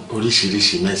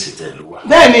 oríṣiríṣi mẹ́ẹ̀sì tẹ̀ ló wà.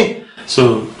 bẹ́ẹ̀ni. so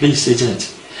please agent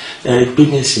gbé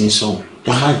mẹ́ẹ̀sì ń sọ̀hún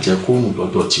ẹ má jẹ́ kó hùn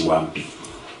lọ́dọ̀ tí wàá bí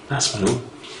that's my own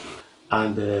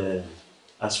and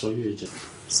as for you agent.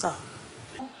 Sir.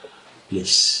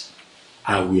 Please,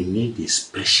 I will need a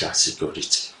special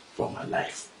security for my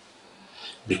life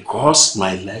because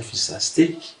my life is at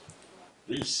stake.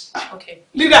 Please. Okay.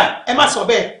 Leader, ẹ má sọ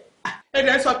bẹ́ẹ̀. Ẹ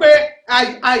dẹ̀ sọ pé I.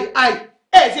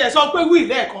 Ẹ ti ẹ̀ sọ pé wí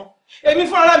lẹ́ẹ̀kan. Èmi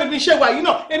fúnra mi fi ṣe wà yìí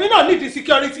náà. Èmi náà need the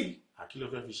security. Kí ló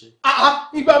fẹ́ fi ṣe?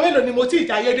 Ìgbà mélòó ni mo ti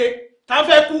ìjàyédé? Tá ń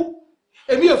fẹ́ kú.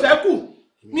 Èmi ò fẹ́ kú.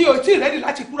 Mi ò tí ì rẹ́dí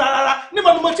láti kú rárá.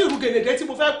 Níbo ni mo ti rú gèlèdè tí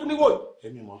mo fẹ́ kú níwò yìí?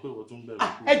 Èmi mọ̀ pé wo tún bẹ̀rù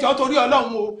kú. Ẹ jọ̀ọ́ torí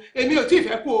Ọlọ́run o. Èmi ò tí ì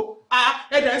fẹ́ kú o.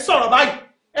 Ẹ dẹ̀ ń sọ̀rọ̀ báyìí.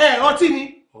 Ẹ rántí ni.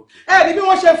 Ẹ ní bí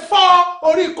wọ́n ṣe fọ́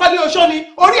orí kọ́lé oṣó ni.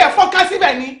 Orí ẹ̀ fọ́ká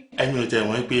síbẹ̀ ni. Ẹ̀mi ò tẹ̀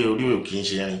wọ́n pé orí ò kì í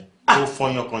ṣe rin. Ó fọ́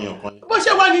yànkanyànkan ni. Bó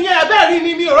ṣe wà nìyẹn abẹ́ẹ̀ rí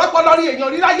ni mi ò rọ́pọ̀ lórí èèyàn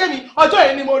rí láyé mi. Ọjọ́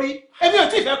yẹn ni mo rí. Èmi ò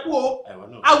tí ì fẹ́ kú o.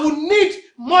 I will need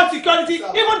more security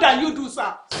even than you do,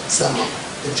 sir. Sir,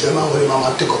 ẹ jẹ́ máa wọlé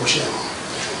máa take up ṣe ẹ̀.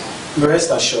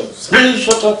 Rest assured. Please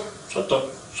shut up. Shut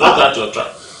out your trap.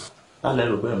 That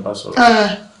little bit ambassador.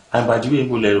 And by the way,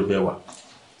 you little bit what?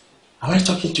 Am I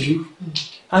talking to you?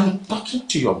 I'm talking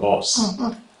to your boss.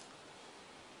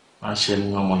 I'm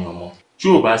sharing your money.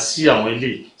 You bá sí àwọn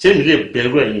ilé. Ṣé mi lè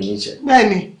bẹ̀rù ẹ̀yin yín ṣe?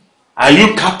 Bẹ́ẹ̀ni. Are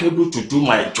you capable to do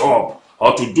my job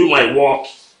or to do my work?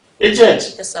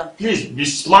 Agent. Yes, sir. Please be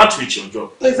smart with your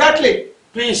job. Exactly.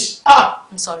 Please.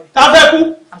 I'm sorry. Ta fẹ́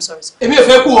kú? I'm sorry, sir. Èmi ò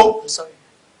fẹ́ kú o. I'm sorry.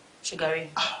 Shigari.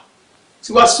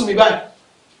 Tí wàá sún mi báyìí.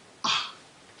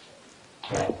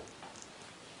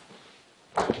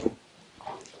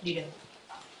 Leader,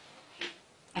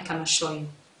 I can assure you,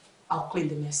 I'll clean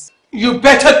the mess. You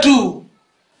better do.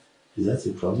 Is that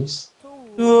a promise?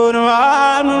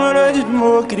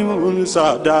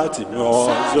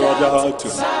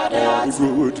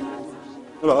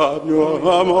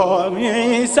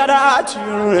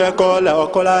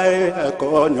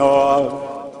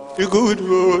 Be good,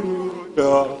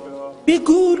 be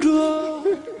good,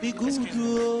 be good.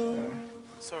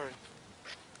 Sorry.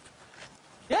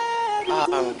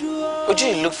 Ojú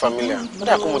yìí look familiar. Ó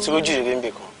dà kó mo ti rójú ìrè ń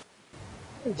bè kan.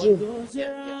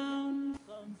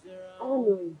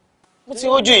 Mo ti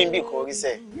rójú yìí ń bè kan rí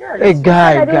sẹ́. Hey,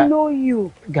 guy, I don't know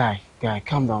you. Guy,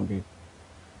 calm down, babe.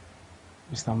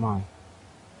 Mr. Man.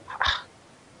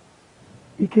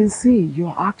 You can see you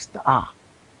asked her,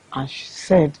 and she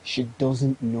said she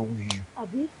doesn't know you.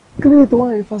 Abi?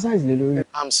 Emphasize the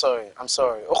I'm sorry.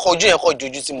 Ojú yẹn kọ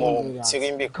jojú tí mo ti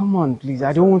rí ń bè. Come on, please.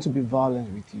 I don't want to be violent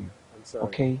with you. I'm sorry.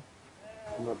 Okay?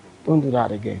 Don't do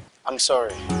that again. I'm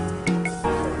sorry.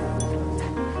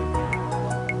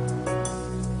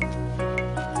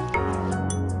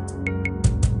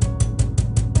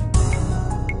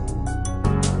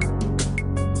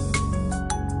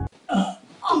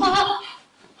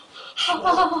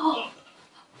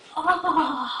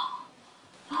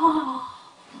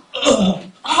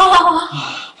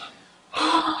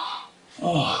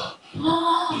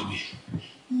 Baby.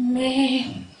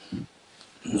 Me.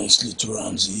 Next little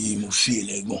rounds, mo feel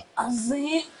like one.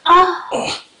 Azi.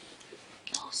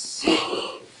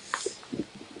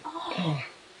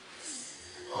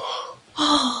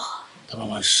 That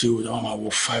my show, that my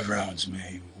work 5 rounds,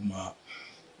 man.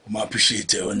 I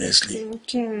appreciate it, honestly.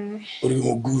 Okay. What do you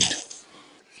want good?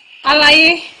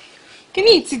 Àlàyé, kí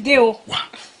ni ti dé o?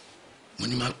 Mo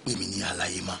ní máa pè mí ní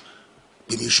àlàyé ma.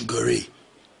 Pè mí sugar ray.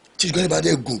 Tí sugar bá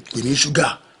dé gùn, pè mí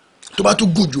sugar. Tó bá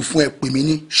tún gùn jù fún ẹ, pè mí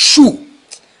ní shoe.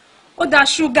 Ó dá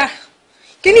sugar.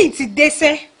 Kí ni ti dé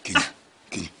sẹ́? Kí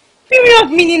ni? Period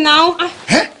mi ni now.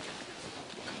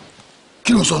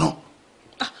 Kí ló sọ náà?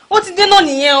 Ó ti dé náà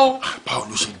nìyẹn o. Báwo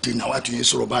ló ṣe dé náà? Wá tún yẹn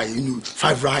sọ̀rọ̀ báyìí inú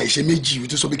 5 rounds ṣe méjì, ó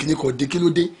tún sọ pé kíní kan dé, kí ló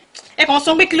dé? Ẹ kàn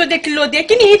sọ pé kí ló dé.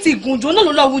 Kí ni yìí ti gùn jù náà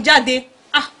ló lọ wú jáde.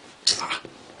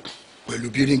 Pẹ̀lú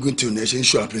bí ringun tí ò ní ẹ ṣe ń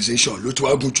show appreciation ló ti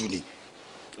wá gùn jù ni.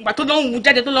 Ìgbà tó lọ ń wú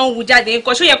jáde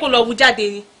nǹkan ṣó yẹ kó lọ wú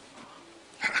jáde ni.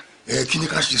 Kí ni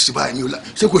ká ṣe sí báyìí ní ọ̀la?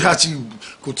 Ṣé kò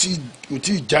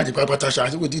tí jáde pátápátá ṣáà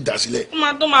ṣé kò tí dà sílẹ̀?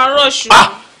 Ó tó máa rọ̀ṣù.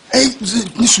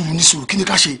 Ní sùúrù kí ni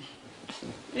ká ṣe?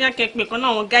 Bóyá kẹ́ pé kan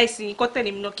náà àwọn gáìsì kọ́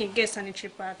tẹ̀lé mi lọ kí n get sanitary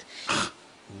pad.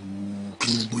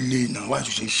 Kí ni gbólé náà wá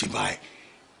ṣe ṣe báyìí?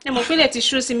 Ẹ mọ̀ pé lè ti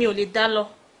ṣú sí mi ò lè dá lọ.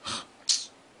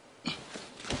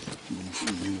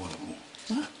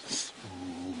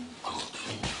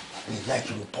 Mi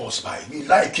láìkí ló pause báyìí, mi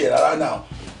láìkí ẹ̀ rárá náà.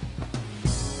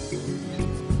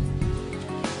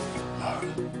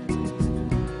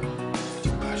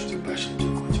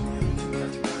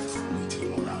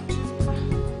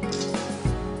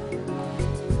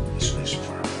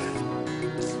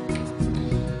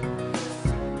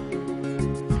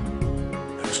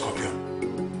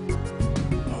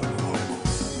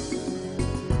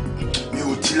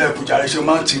 sílẹ̀kùn jàre ṣe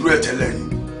máa ń tirú ẹ̀ tẹ́lẹ̀ ni.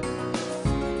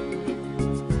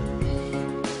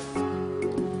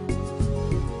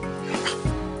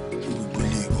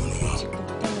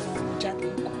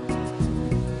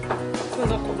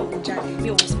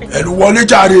 ẹ̀rù wọlé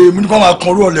jàre mo ní kó máa kan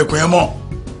orú ọ̀lẹ̀kùn yẹn mọ́.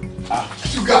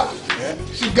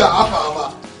 ṣúgà àfààfà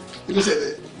ilé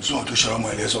ṣẹlẹ̀. sọ̀rọ̀ tó ṣe ọmọ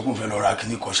ẹ̀ lẹ́sọ̀ kó fẹ́ lọ ra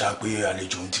kíní kan ṣáà pé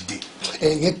àlejò ń ti dé.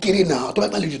 ẹ̀yẹn kéré náà tó bá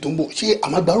gbàlejò tó ń bọ̀ ṣé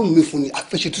àmàgbárùn mi fún ni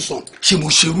àfẹ́ṣe tún sàn. ṣé mo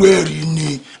ṣerú ẹ̀ rí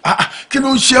ni kí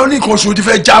ló ń ṣe ọ́ ní nǹkan oṣù tí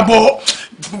fẹ́ jábọ́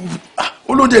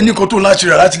olóde nìkan tó láti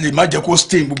rà láti lè má jẹ́ kó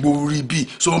stain gbogbo orí bíi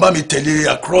so wọ́n bá mi tẹ̀lé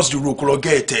across the road kó lọ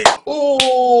gẹ́ẹ̀tẹ̀.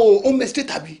 ó mẹ́sítẹ́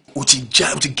tàbí. o ti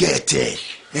gẹ́ẹ̀tẹ̀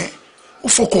ó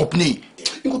fọkàn up ni.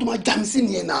 nǹkan tó máa já mi sí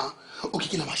nìyẹn náà ó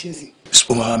kìkì náà máa ṣe ń sìn.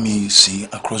 ó máa mi sin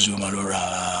across the road máa lọ ra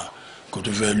kò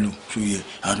tó fẹ́ lù ṣòye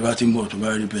àwọn tó bá ti ń bọ̀ tó bá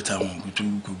rí bẹ́tà wọn kò tó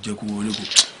kò jẹ́ kó wọlé kò.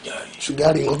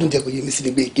 ṣùgbọ́n nǹkan tó ń jẹ́ kó yé mi sí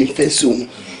ni pé kí n fẹ́ sí òun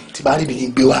tí bá rí ibi ní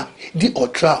gbé wa dí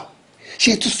ọ̀tra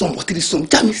ṣé tún sọ̀n bọ̀ tí sọ̀n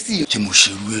já mi sí. tí mo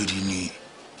ṣerú èrè ni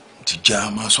ti já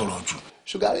máa sọ̀rọ̀ jù.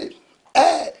 ṣùgbọ́n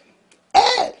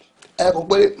kò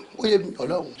pé ó yé mi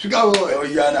ọlọ́run. ṣùgbọ́n ẹ ọ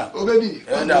yá náà ó bẹ́ẹ̀ bí.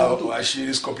 ẹ náà wà á ṣe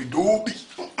scorpidobi.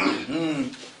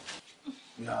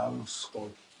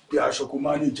 bí aṣọ kò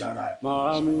máa ní ìjára ẹ.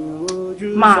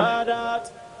 Ma.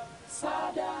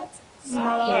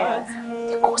 Yeah,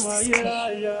 the coast is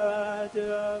clear.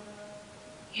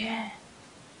 Yeah.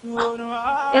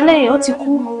 Eléyìí ó ti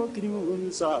kú.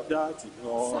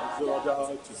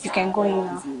 You can go in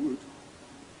now.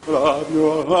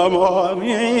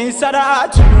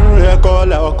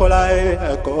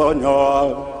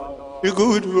 Be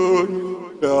good,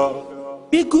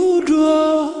 be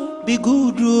good, be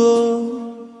good.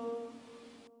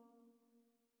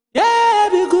 Yeah,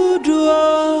 be good,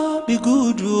 be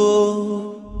good.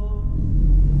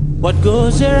 What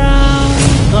goes around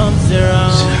comes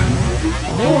around.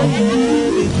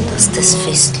 Does this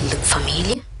face look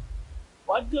familiar?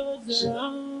 What goes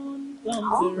around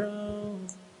comes around.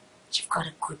 You've got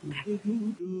a good memory.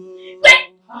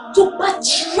 To but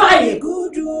try.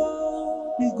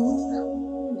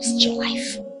 It's your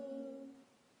life.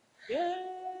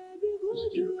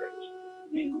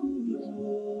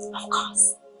 Of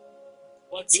course.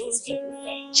 What goes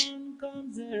around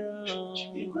comes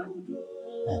around.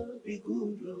 Be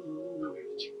good.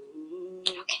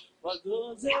 What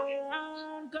goes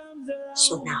around comes around.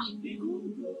 So now,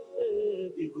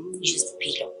 use the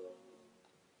pillow.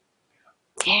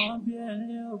 Yeah.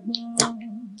 No.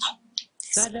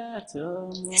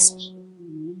 This way.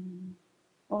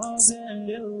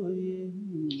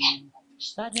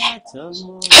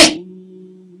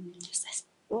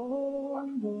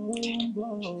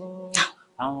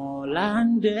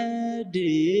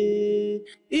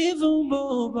 Even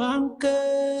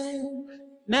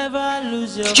never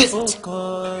lose your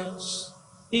focus.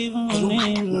 Even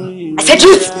in I said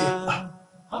use.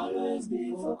 Always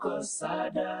be focused.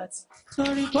 That.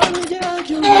 Sorry,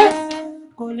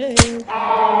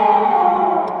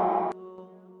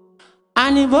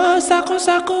 Àníbọ̀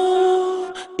sákúnsákú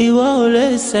ìwọ ò lè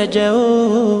ṣẹ̀jẹ̀ o.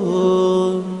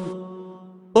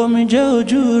 Omijé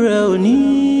ojú rẹ̀ òní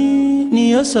ni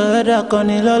yóò sọ ẹ̀dá kan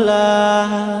ní lọ́la.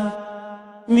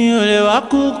 Mi ò lè wá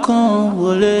kú kan wò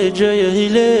lè joyè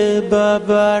ilé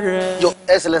bàbá rẹ̀. Your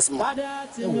Excellency ma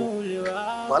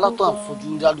wàhálà tó à ń fojú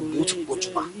rí àdúgbò ó ti pọ̀ jù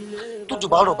bá tójú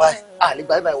bá rọ̀ báyìí àlè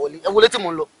gbà ibà ìwọlé ẹ wọlé tí mò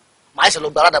ń lọ màá ṣe lọ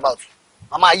gba aládàbà ọ̀tún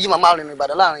màmá yí màmá rìnrìn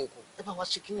Ìbàdàn láàrin Èkó ẹ bá wá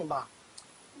ṣe kí ni mà.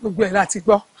 gbogbo ẹ̀ láti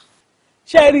gbọ́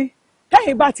ṣe rí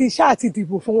tẹ́yìn bá ti ṣáà ti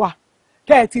dìbò fún wa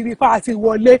tẹ́ ẹ ti rí pa àti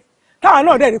wọlé táwọn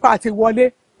náà dẹ̀ rí pa àti wọlé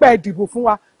pẹ́ ẹ dìbò fún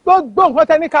wa gbogbo nǹkan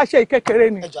tẹ́ ní ká ṣe ìkékeré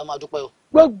ni ẹjọ́ a máa dúpẹ́ o.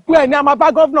 gbogbo ẹ̀ ni a máa bá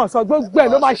gọ́vnà sọ gbogbo ẹ̀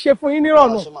ló máa ṣe fún yín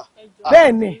nírọ̀rùn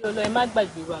bẹ́ẹ̀ ni. ẹ má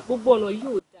gbàgbé wa gbogbo ọ̀nà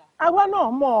yóò dáa. àwa náà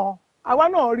mọ̀ àwa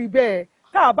náà rí bẹ́ẹ̀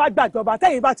tá a bá gbàjọba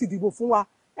tẹ́yìn bá ti dìbò fún wa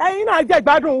ẹ̀yin náà jẹ́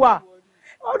ìgbádùn wa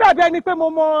ó dàbí ẹni pé mo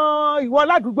mọ ìwọ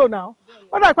ládùúgbò náà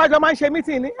ó dàbí pé àjọ máa ń ṣe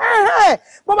mítìnì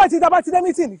bó bá ti dé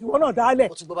mítìnì ìwọ náà dálẹ̀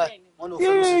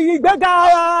ìgbéga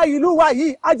ìlú wa yìí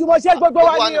àjùmọ̀ṣe gbogbo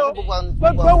wa ni o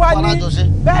gbogbo wa ni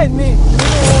bẹ́ẹ̀ ni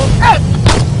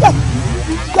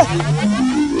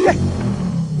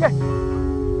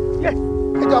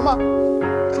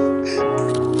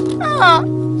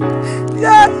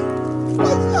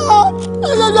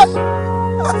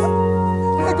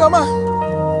ẹ jọ ma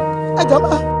ẹ jọ ma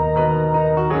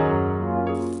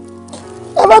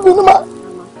ẹ má bínú ma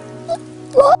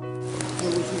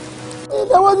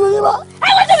ilé wájú yín ma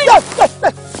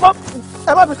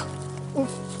ẹ má bínú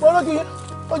mo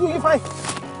lójú yín fáyìn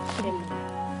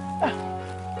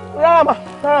rárá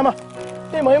ma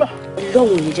ṣé ìmọ̀ yín ma.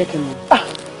 Ọlọ́run ò ní jẹ́ kí n mọ̀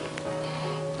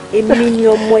èmi ni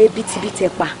ọmọ ẹbí tibí tẹ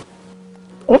pa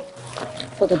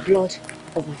for the blood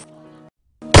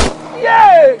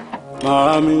Yay!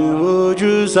 Mami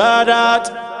ojú Sadat.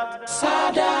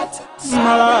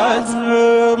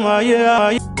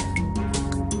 Maye.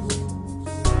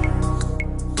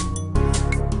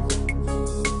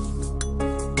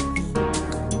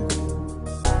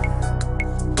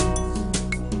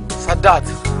 Sadat.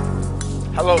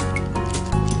 Hello.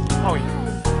 How are you?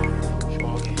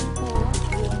 Sure, okay.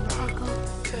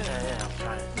 Yeah,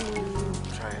 I'm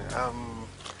trying.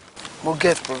 We'll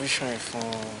get provision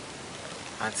from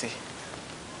Auntie.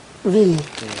 Really?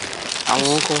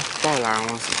 Àwọn uncle, báwo lára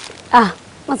wọn sí?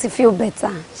 Want to feel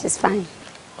better. She's fine.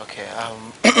 Okay,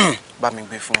 bá mi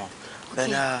gbé fún wọn.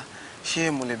 Then,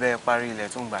 ṣé mo lè bẹ́ẹ̀ parí ilẹ̀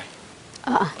tó ń gbà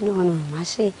yìí? No, má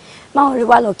ṣe. Má worry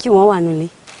wá lọ kí wọ́n wà nílé.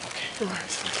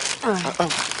 Okay,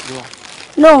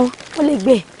 No, ó lè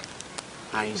gbé.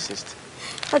 I insist.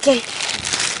 Okay.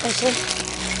 Ẹ ṣé.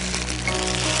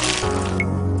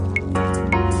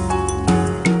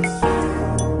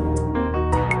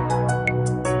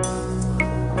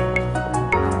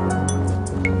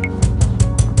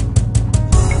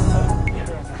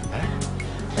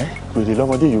 Wèrè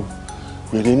lọ́mọdé yìí o,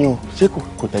 wèrè ni o, ṣé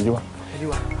kò tẹ̀lé wa? Tẹ̀lé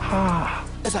wa.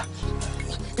 Ẹ sà,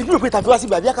 ìbí rò pé tàbí wá sí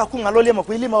ibà bí a ká kún un lọ́lé mọ̀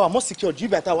pé ilé máa wà mọ́ secure ju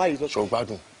ibà tá a wá yìí lọ. Ṣò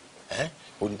gbádùn,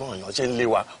 olùbọ̀n èèyàn ṣe ń lé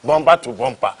wa bọ́ńbà tó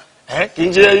bọ́ńpà, kì í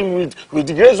ṣe with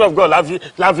the grace of God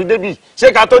la fi débì,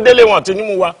 ṣé ká tó délé wọn ti ní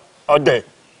mú wa ọ̀dẹ̀.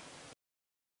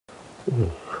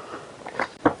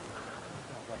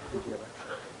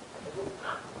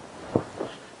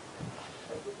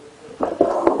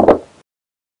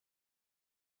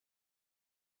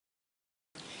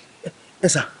 Ẹ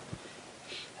sà,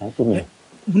 mo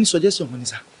ní suggestion kan ní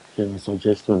sà. Kí ni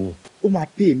suggestion ni? Ó máa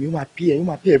pay èmi, ó máa pay ẹ, ó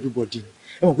máa pay everybody.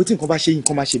 Ẹ mọ̀ pé tí nǹkan bá ṣe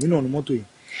nǹkan máa ṣe mí náà ní mọ́tò yìí.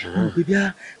 Mo rò pé bí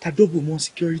ká double mọ́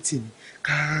security ni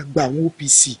ká gba àwọn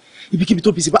OPC ibikíbi tó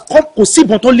OPC bá kò sí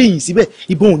ìbọn tó lè yìn síbẹ̀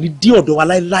ìbọn ò ní dé ọ̀dọ̀ wa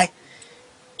láéláé.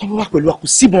 Tó bá wà pẹ̀lú wa kò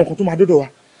sí ìbọn kan tó máa dọ́dọ̀ wa.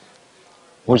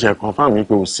 Mo ṣe confirm mi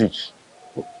pé o sick,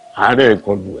 àárẹ̀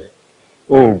ìkọlù ẹ̀,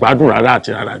 o ò gbádùn rárá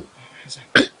àti rárá ni.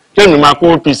 Kémi máa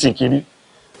kó OPC kiri.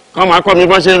 Kọ́ máa kọ́ mi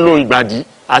bọ́ ṣe ń lo ìgbàdí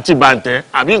àti bàǹtẹ́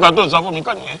àbí nǹkan tó ń sọ fún mi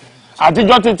kọ́ nìyẹn.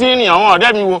 Àtijọ́ títí ní àwọn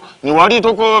ọ̀rẹ́ mi wo nìwọ́n rí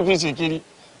tó kó OPC kiri.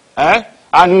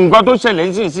 Àní nǹkan tó ṣẹlẹ̀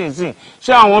nísinsìnyí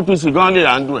ṣé àwọn OPC gan lè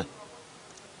handle ẹ̀?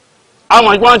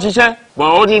 Àwọn ìpọ́n ṣiṣẹ́ bọ̀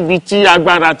ó níbi tí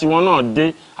agbára tiwọn náà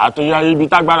dé àtòyà ibi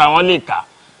tágbára wọn lè kà.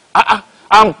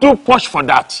 I'm too posh for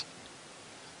that.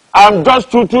 I'm just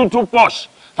too posh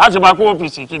láti máa kó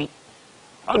OPC kiri.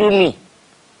 How do you mean?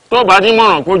 Tó bá ní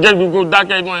mọ̀ràn kó jẹ́ gbogbo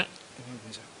dákẹ́ inú ẹ̀.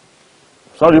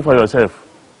 Sorry for yourself.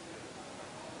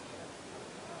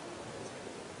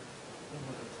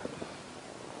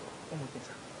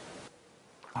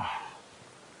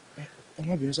 Ẹ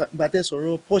má bínú sá, ìgbà tẹ́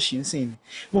sọ̀rọ̀ pọ́ọ̀ṣì ń sìn ni.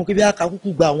 Mo mọ̀ pé bí a ká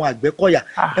kúkú gba àwọn Àgbẹ̀kọ̀yà.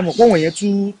 Ẹ mọ̀ pé wọ̀n yẹn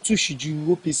tún ṣì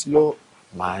ju OPC lọ.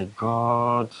 My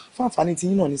God. Fún àǹfààní tí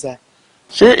yín náà ní sá.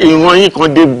 Ṣé ìran yín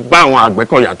kan dé bá àwọn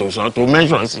Àgbẹ̀kọ̀yà tó sọ tó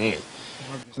mention sí yẹn?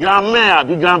 Grandmẹ́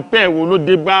àbí grandpẹ́ wo ló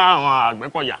dé bá àwọn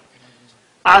Àgbẹ̀kọ̀yà?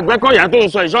 Àgbẹ̀kọ̀yà tó ń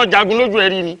sọ ìṣọ́ jagun lójú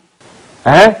ẹ̀rí ni.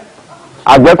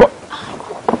 Àgbẹ̀kọ̀.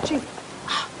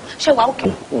 Ṣé wàá òkè?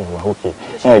 Wàá òkè.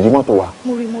 Ẹ̀ẹ́dì mọ́tò wa.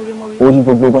 Mo rí. Ó ní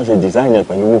gbogbo bá ṣe design ẹ̀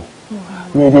pẹ̀lú wò.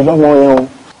 Mi èdè lọ́mọ yẹn o.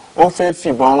 Wọ́n fẹ́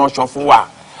fìbọn ránṣọ fún wa.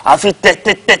 Àfi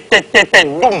tẹ́tẹ́tẹ́tẹ́tẹ́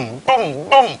dùm.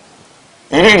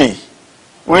 Ìrírì.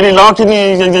 Wèrè lọ́wọ́ kí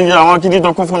ni àwọn kíní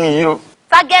tó kún fún mi yìí o.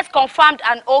 Target confirmed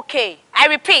and okay. I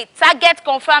repeat, target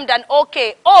confirmed and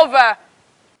okay. Over.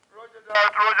 Roger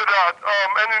that.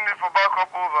 Any need for backup?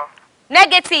 Over.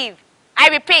 Negative. I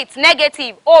repeat,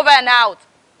 negative. Over and out.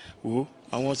 Wo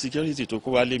àwọn security tó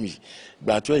kó wá lé mi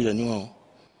gbàtú ẹ̀yọ̀ ni wọn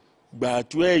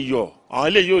gbàtú ẹ̀yọ̀ àwọn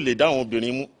eléyìí ò lè dá àwọn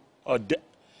obìnrin mú ọ̀dẹ́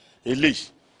eléyìí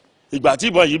ìgbà tí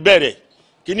ìbọn yìí bẹ̀rẹ̀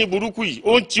kíní burúkú yìí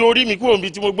ó ń ti orí mi kúrò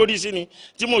níbi tí mo gbórí sí ni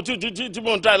tí mo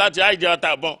ń try láti àìjẹ ọta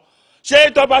àbọn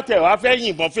ṣé tó bá tẹ̀ wá fẹ́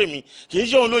yìnbọn fèmí kì í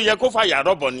ṣe òun ló yẹ kó fàyà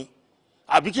rọ̀bọ̀ ni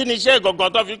àbí kí ni iṣẹ́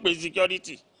ìgangan tó fi pè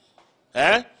security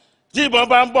tí ìbọn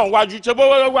bá ń bọ̀ wájú ṣe bó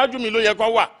wájú mi ló yẹ kó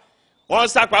wà wọ́n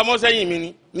sápamọ́ sẹ́yìn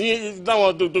mi ní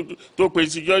táwọn tó pè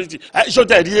security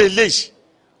ṣọ́tẹ̀ rí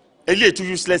eléyìí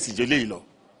tún useless jẹ́ eléyìí lọ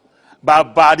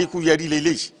bàbá aríkúyẹrí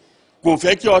leléyìí kò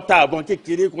fẹ́ kí ọta àbọn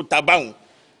kékeré kó ta báwọn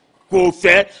kò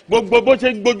fẹ́ gbogbo bó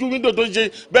ṣe gbójú wíńdò tó ṣe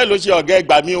bẹ́ẹ̀ ló ṣe ọ̀gá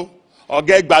ẹgbà mi o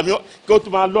kí ó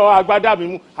tún máa lọ agbádá mi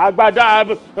mú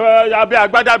abẹ́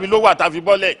agbádá mi ló wà tá a fi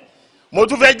bọ́lẹ̀ mo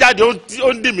tún fẹ́ jáde ó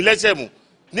ń dì mí lẹ́sẹ̀ mú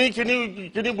ní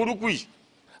kíní burúkú yìí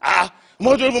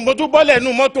mo tún bọ́lẹ̀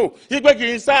nù mọ́tò wípé kì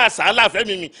í sá àsálà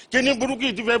fẹ́mi mi kíní burúkú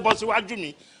yìí tún fẹ́ bọ́ síwájú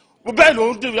mi bẹ́ẹ̀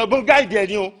ló ń dì mí gáìdì ẹ̀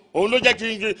ni o òun ló jẹ́ kí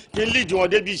n lead wọn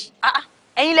débi.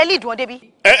 ẹ̀yin lè lead wọn débi.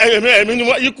 èmi ni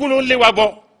ikú ló ń lé wa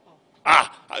bọ̀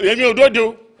èmi ò dóde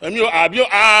o èmi ò àbí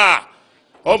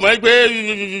ọmọ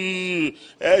ẹgbẹ́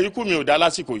ikú mi ò dá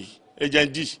lásìkò yìí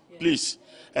agent D please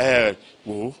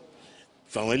wò ó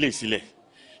fàwọn eléyìí sílẹ̀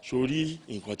sórí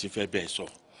nǹkan tí fẹ́ bẹ́ẹ̀ sọ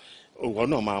òwò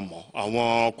náà máa mọ̀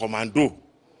àwọn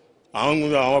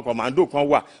kọ̀mándò kan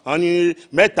wà wọ́n ní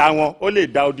mẹ́ta wọn ó lè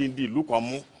dá odindi ìlú kan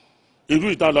mú irú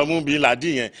ìtàn lọ mú bí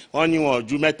ládì yẹn wọ́n ní wọn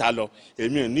ju mẹ́ta lọ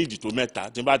èmi ò ní ìdí tó mẹ́ta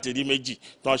tí n bá ti rí méjì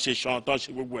tán ṣe ṣan tán ṣe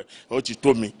gbogbo ẹ̀ ó ti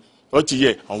tó mi ó ti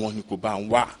yẹ àwọn ni kò bá ń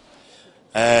wá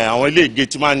àwọn ilé ìgé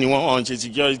tí máa ní wọn ṣe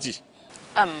security.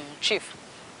 Chief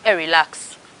relax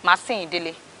màá sìn yín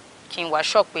délé kí n wá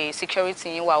sure pé security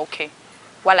yín wà okay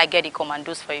while I get the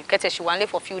commandos for you kẹ́tẹ̀ ṣe wà nílé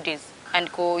for few days and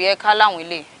kò yẹ ká láwọn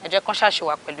ilé ẹ jẹ́ kán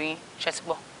ṣàṣewà pẹ̀lú yín ṣe ti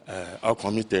gbọ́.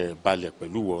 ọkàn mi tẹ balẹ̀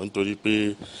pẹ̀lú wọ nítorí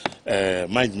pé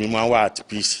mind mi máa wà at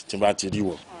peace tí n bá ti rí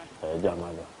wọ. ẹ jẹ́ àmà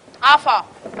lọ. Alpha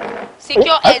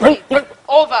secure exit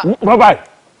over. Bye bye.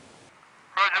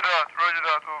 Roger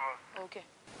that over. Okay.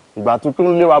 ìgbà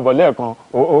tuntun lé wa bọ̀ lẹ́ẹ̀kan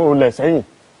ó lẹ̀ sẹ́yìn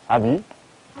àbí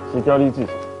security.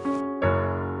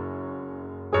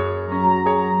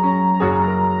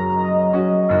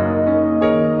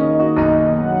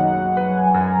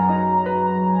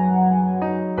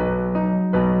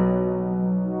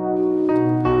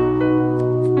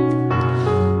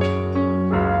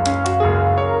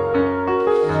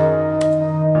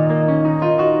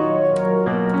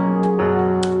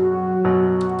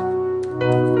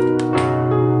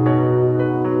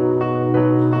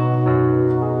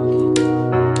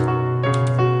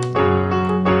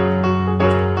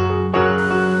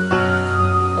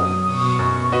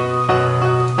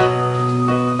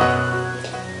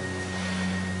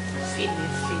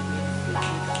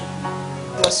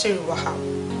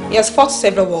 He has fought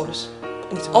several wars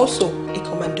and is also a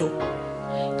commando.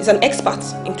 He's an expert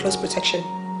in close protection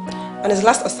and his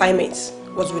last assignment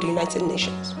was with the United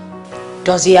Nations.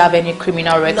 Does he have any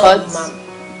criminal records? No,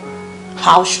 ma'am.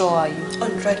 How sure are you?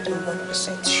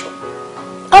 101% sure.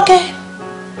 Okay.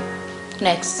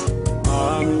 Next.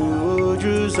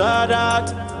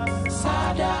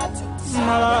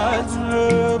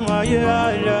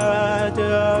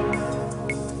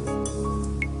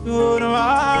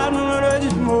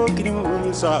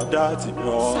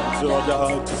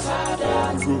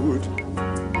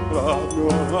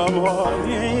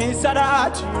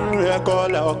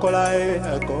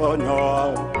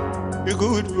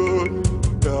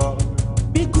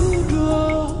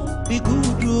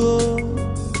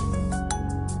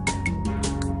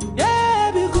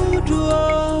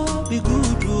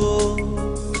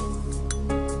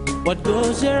 What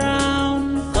goes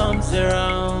around comes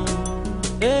around.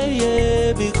 Hey,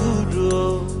 yeah, be good,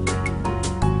 oh.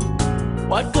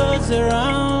 What goes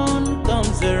around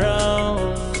comes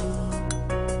around.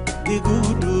 Be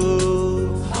good, oh.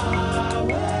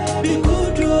 Be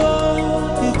good,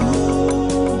 oh. Be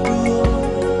good, oh.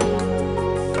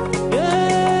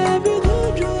 Yeah, be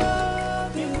good, oh.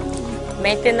 Be good.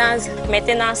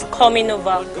 Maintenance coming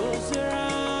over.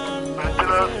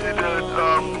 Maintenance needed,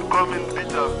 coming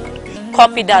Peter.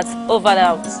 Copy that, over and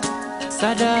out.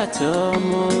 Sadato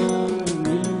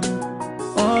mumi,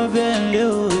 obele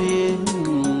oye.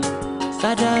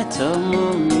 Sadato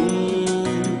mumi,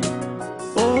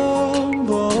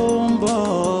 ombo,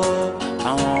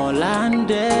 àwọn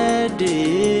landed.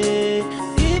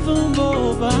 Even bo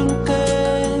banke,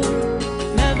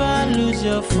 never lose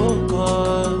your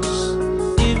focus.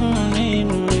 Even in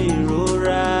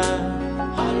ìrora,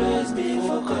 always be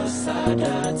focused.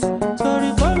 Sadat,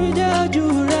 sorry for me,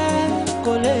 jure,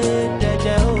 kole.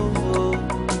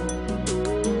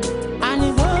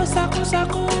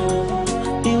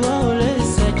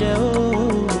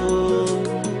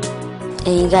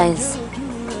 Hey guys,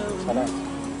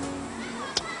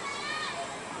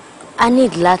 I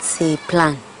need láti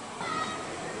plan.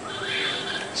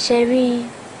 Sherry,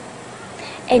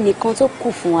 ẹnìkan tó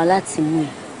kù fún wa láti mú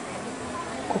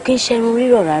kò kí ń ṣerun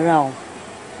rírọ̀ rárá o.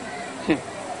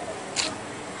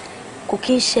 Kò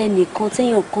kí ń ṣe ẹnìkan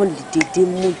téèyàn kan lè dédé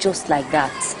mú just like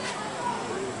that.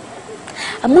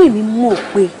 Àmọ́ èmi mọ̀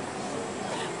pé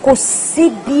kò sí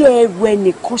bí ẹrù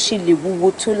ẹnìkan ṣe lè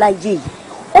wúwo tó láyé yìí.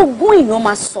 Ogún èèyàn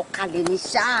máa sọ̀kalẹ̀ ní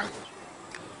ṣáá.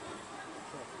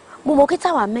 Mo mọ̀ kí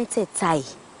táwa mẹ́tẹ̀ẹ̀ta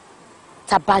yìí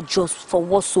tá bá jọ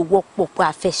fọwọ́sowọ́pọ̀ pé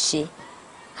a fẹ́ ṣe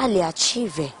a lè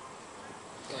achieve it.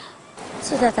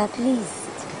 So that at least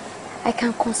I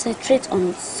can concentrate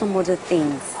on some other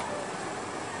things.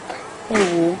 Ẹ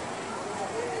wo,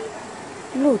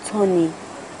 lóòótọ́ ni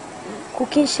kò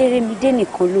kí ń ṣeré mi dé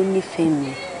nìkan ló nífẹ̀ẹ́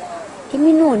mi.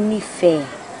 Èmi náà nífẹ̀ẹ́.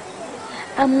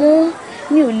 Àmọ́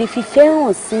mi ò lè fi fẹ́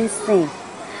hàn sínsìn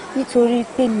nítorí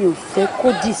pé mi ò fẹ́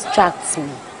kó distract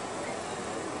mi.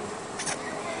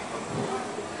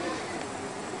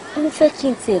 mo fẹ́ kí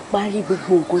n tiẹ̀ parí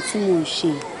gbogbo nǹkan tí mo ń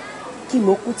ṣe kí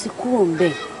mo kú ti kúrò ń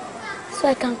bẹ̀ so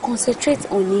I can concentrate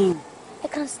on him. I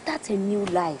can start a new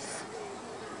life.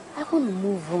 I want to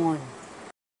move on.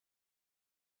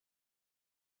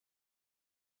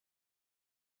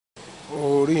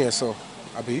 Orí yẹn sọ,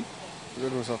 àbí?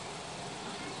 Ló sọ.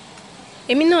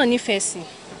 Èmi náà nífẹ̀ẹ́ sí.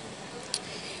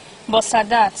 But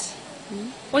Sadat,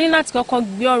 ó ní láti kọ́kọ́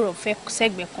gbé ọ̀rọ̀ fẹ́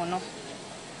sẹ́gbẹ̀ẹ́ kan náà.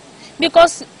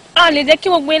 Because a lè jẹ́ kí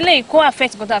gbogbo eléyìí kó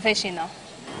affect nǹkan tá a fẹ́ ṣe náà.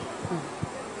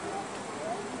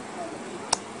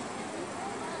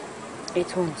 It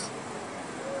won't.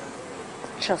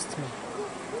 Trust me.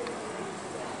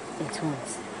 It won't.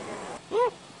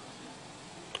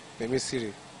 Let me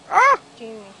see.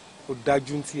 Ó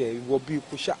dájú ntí ẹ wọ bí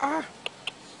ikú ṣá.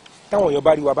 Táwọn èèyàn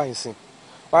bá rí wa báyìí sìn.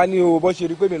 Wá ní o bó ṣe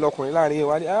rí pé mi lọkùnrin láàrin yẹn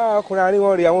wá ní ọkùnrin àárín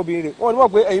wọn rè àwọn obìnrin rè. Wọ́n ní mọ̀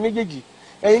pé ẹ̀yin méjèèjì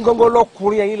ẹ̀yin gangan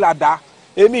lọkùnrin ẹ̀yin làdá.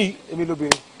 Èmi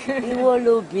lóbìnrin. Ìwọ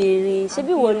lóbìnrin, ṣé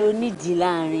bí ìwọ ló nídìí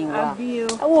láàrin wa?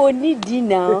 Àwọn ò nídìí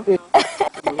náà.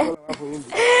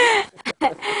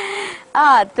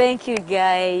 Thank you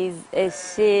guys. Ẹ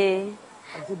ṣé.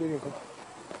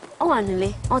 Ó wà nílé,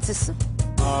 wọ́n ti sùn.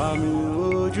 Àmì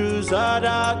ojú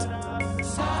Sadat.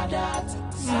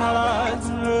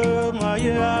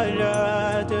 Máyé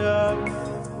àyàdá.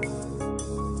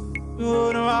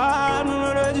 Yóò àánú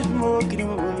rẹ̀ tí mo kiri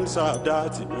mọ́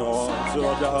Sadat yọ̀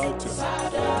Sadat.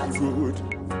 Good.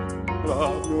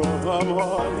 Ọmọ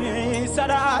mi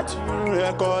Sadat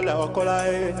ẹ̀kọ́ lẹ́ọ̀kọ́lá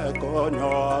ẹ̀kọ́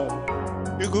náà.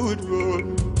 Be good, oh.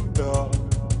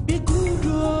 Be good,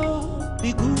 oh. Be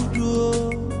good, oh.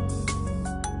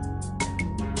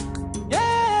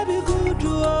 Yeah, be good,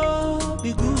 oh.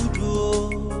 Be good, oh.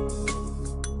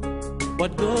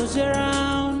 What goes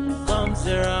around comes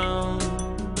around.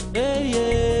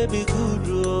 Yeah, be good,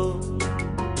 oh.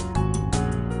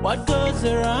 What goes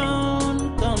around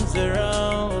comes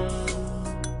around.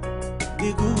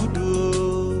 Be good,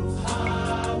 oh.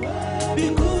 Be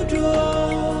good, oh.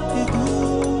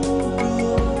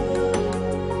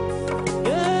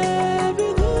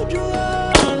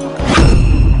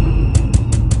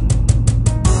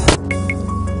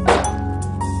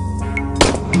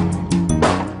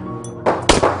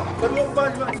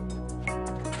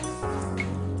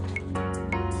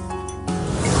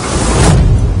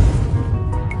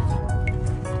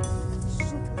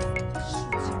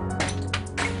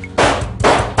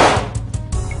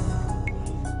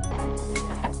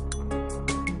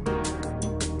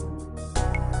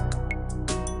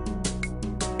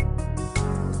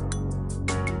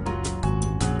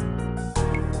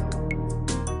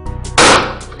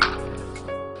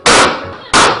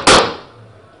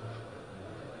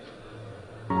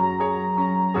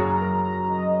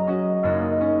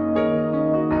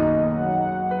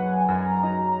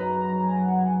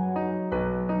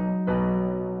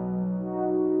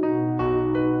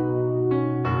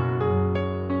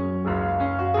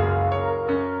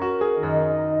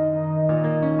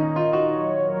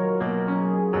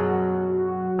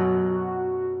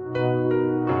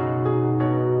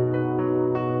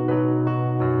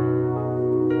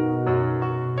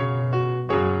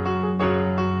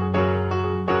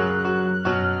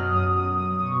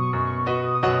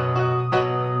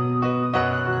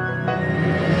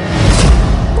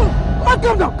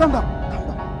 Calm down.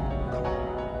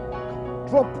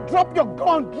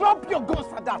 Drop your gun,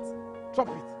 Sadat. Drop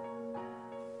it.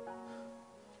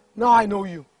 Now I know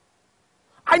you.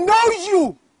 I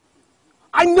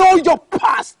know your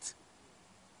past.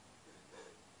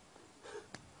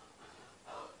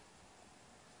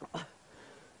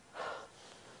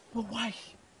 But why?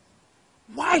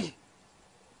 Why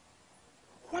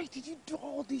did you do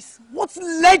all this? What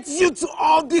led you to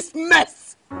all this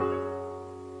mess?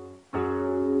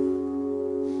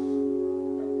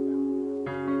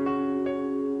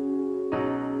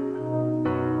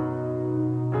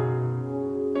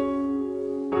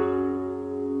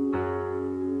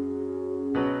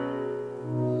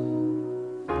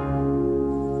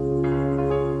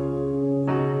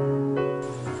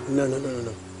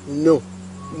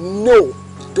 No,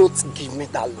 don't give me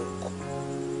that look.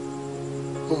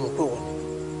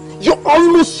 You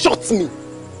almost shot me.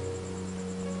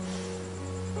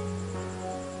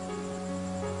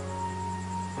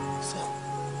 So,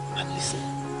 and listen,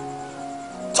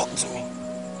 talk to me.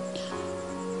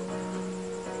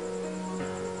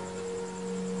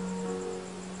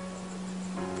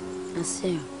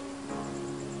 Nasir.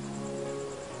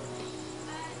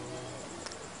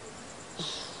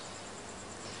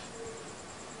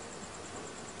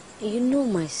 You know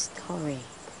my story.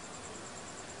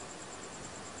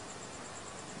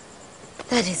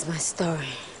 That is my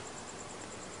story.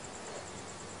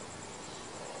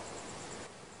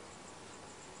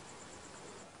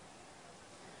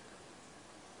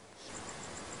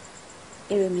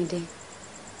 Iremide,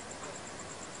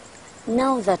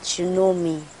 now that you know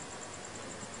me,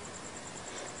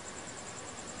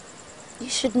 you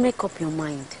should make up your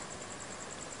mind.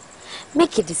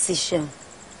 Make a decision.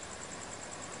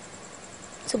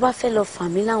 Tó bá fẹ́ lọ fà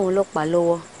mí láwọn ọlọ́pàá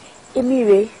lọ́wọ́, èmi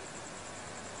rèé.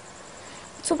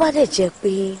 Tó bá dẹ̀ jẹ́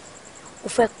pé o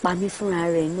fẹ́ pa mí fúnra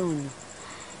rẹ̀ náà ni,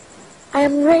 I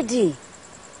am ready.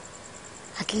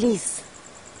 At least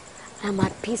I am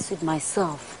at peace with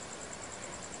myself.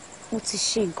 Mo ti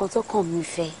ṣe nǹkan tó kàn mí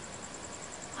fẹ́.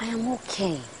 I am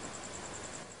okay.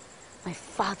 My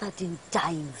father didn't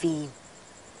die in vain.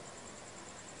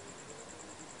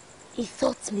 He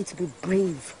thought me to be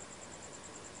brave.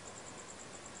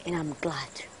 And I'm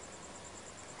glad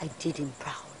I did him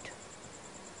proud.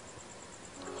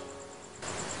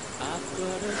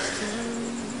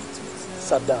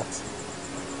 Sadat.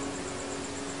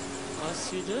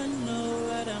 Cause you don't know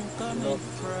where I'm coming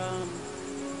from.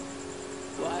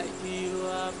 Why do you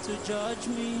have to judge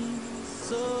me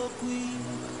so quick?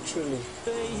 Truly.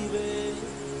 Baby,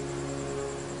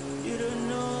 you don't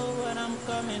know where I'm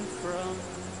coming from.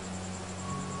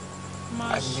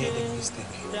 I made a mistake.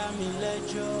 I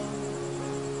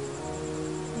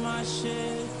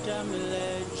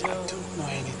don't know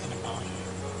anything about you.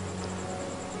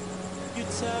 You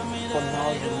tell me But that now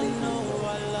I you don't made me know know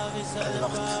what love is all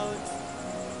about.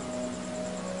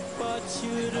 But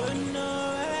you don't know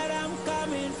where I'm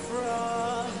coming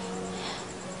from.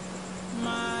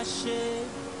 My shit,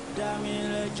 damn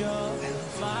it, Joe.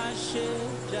 My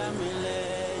shit, damn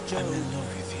it, Joe. I'm in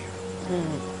love with you.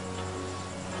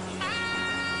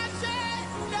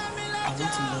 I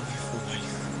want to love you for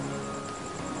life.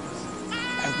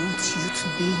 I want you to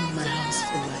be in my house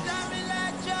for life.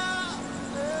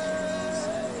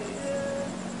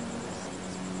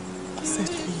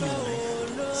 Accept me in your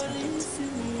life, Sadat.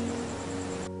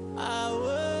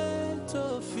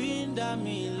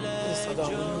 Yes, Sadat,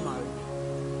 will you marry me?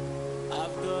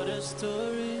 I've got a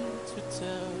story to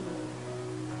tell.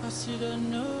 Cause you don't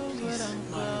know where I'm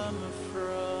coming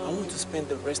from. I want to spend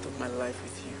the rest of my life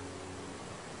with you.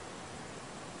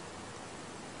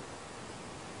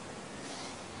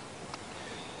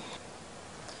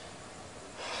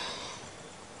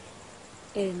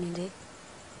 Iremide,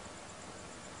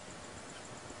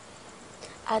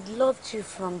 I'd loved you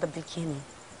from the beginning.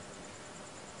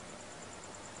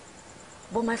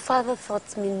 But my father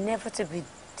taught me never to be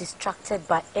distracted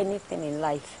by anything in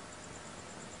life.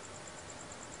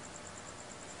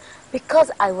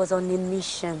 Because I was on a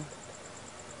mission.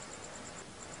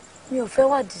 Mi ò fẹ́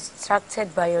wà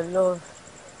distracted by your love.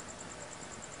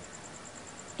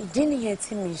 Ìdí nìyẹn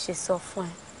tí mi ṣe sọ fún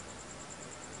ẹ.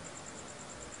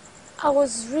 I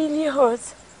was really hurt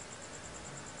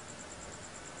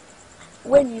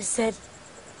when you said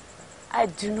I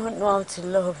do not know how to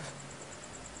love.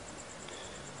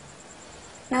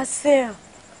 Nasir,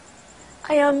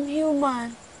 I am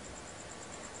human.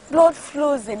 Blood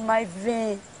flows in my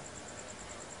vein.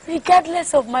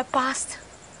 Regardless of my past.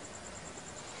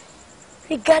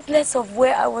 Regardless of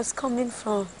where I was coming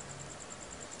from.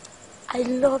 I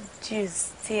loved you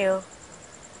still.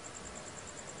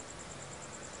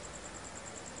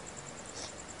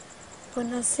 But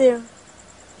Nasir,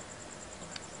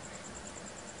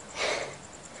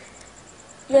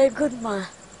 you're a good man.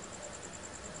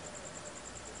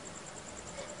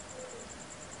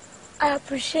 I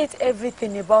appreciate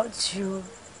everything about you.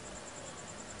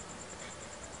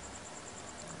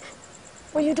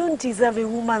 But you don't deserve a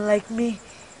woman like me.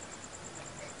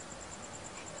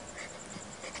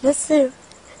 Nasir.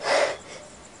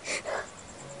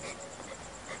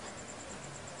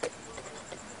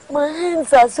 My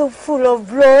hands are so full of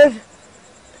blood.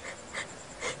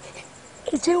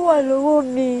 Ẹ̀jẹ̀ wà lọ́wọ́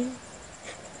mi.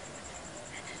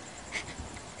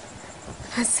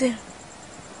 Nasir,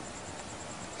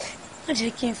 má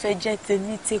jẹ́ kí n fẹ̀jẹ̀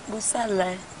tèmi tepo sálà.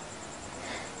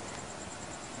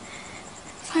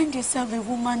 Find yourself a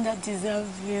woman that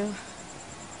deserves you.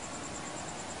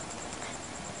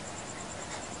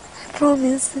 I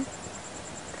promise.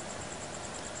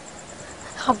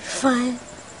 I'll be fine.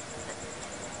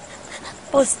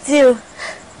 But still,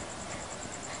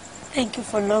 thank you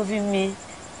for loving me.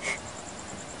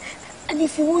 And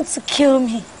if you want to kill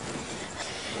me,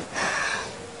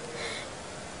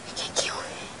 you can kill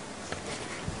me.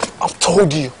 I've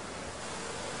told you.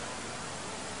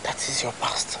 That is your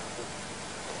past.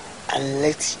 And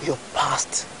let your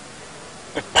past,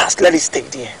 the past, let it stay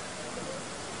there.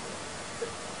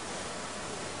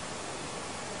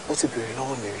 What's it very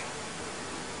long, Mary?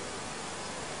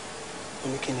 Ó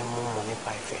ní kí ni mo mọ̀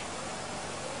nípa ìfẹ́,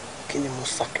 kí ni mo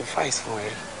sacrifice fún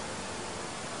ẹ.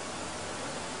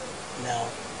 Now,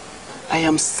 I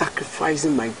am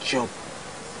sacrificing my job.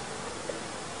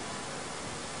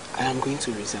 And I'm going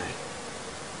to resign.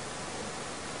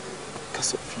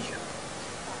 Because of you.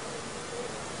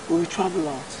 We will travel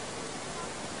out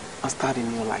and start a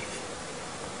new life.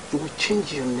 You will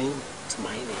change your name to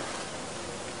my name.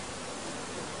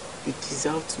 You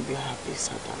deserve to be happy,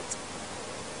 Sadat.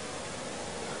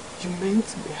 You meant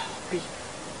to be happy.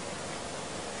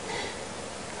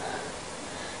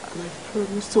 And I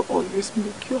promise to always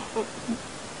make you happy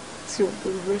till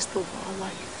the rest of our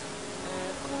life.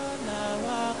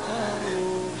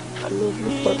 I love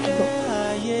you, Fatima.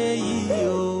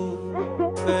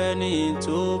 Fẹ́ni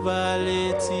tó bá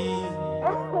létí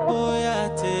bóyá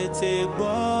tètè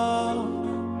gbọ́,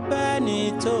 fẹ́ni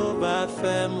tó bá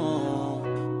fẹ́ mọ̀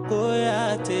bóyá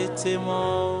tètè mọ̀.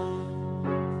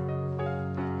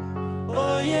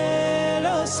 Òye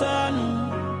ló sọnù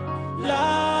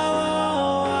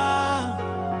lọ́wọ́ wa,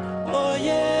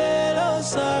 òye ló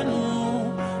sọnù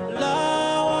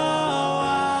lọ́wọ́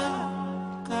wa,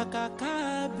 kàkà ká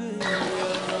bèrè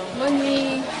ọ̀nà. Wọ́n ní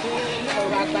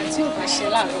ọ̀rọ̀ àgbà tí ò bá ṣe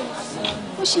láàárọ̀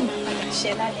ó sì máa padà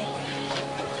ṣe lálẹ́.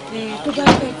 Tó bá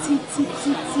pẹ́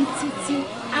títí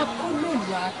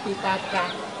akólòlò àpè bàbá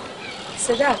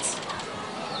Sadat.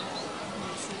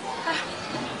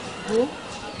 Wo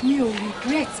mi ò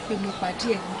regret pé mo pàdé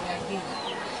ẹ̀ ní ayé.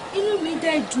 Inú mi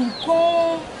dẹ̀ dùn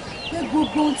gan-an pé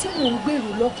gbogbo ohun tí mò ń gbèrò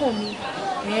lọ́kàn mi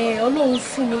Ọlọ́run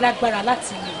fún mi lágbára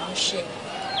láti lè ránṣẹ́.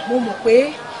 Mo mọ̀ pé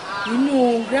inú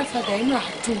grandfather inú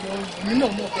àdùn lọ́rùn èmi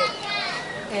náà mọ̀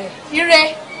bẹ́ẹ̀. Ire.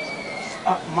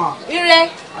 Ma. Ire.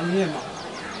 I'm here, ma.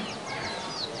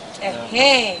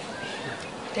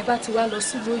 Tẹ́ bá ti wá lọ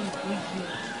sí lóyìnbó yìí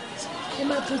ẹ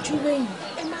má bójú wẹ̀yìn,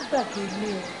 ẹ má gbàgbé mi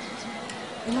o,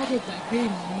 ẹ má dé gbàgbé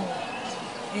mi o.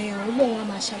 Ọlọ́run á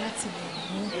máa ṣalátìlẹ́yìn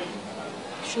mú.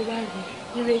 Ṣé wàá rí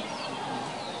Ire?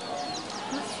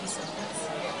 Má fi sàbá sí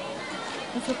i.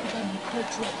 Wọ́n fẹ́ kó bá mi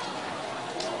tọ́jú ẹ̀.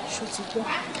 Ṣó ti gbọ́?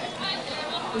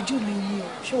 Ojú mi ni o,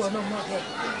 ṣé wọn náà mọ̀ bẹ́ẹ̀?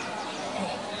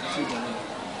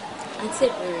 Àǹtí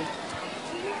Ìbẹ̀rẹ̀,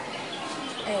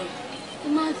 ẹ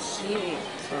má kí o.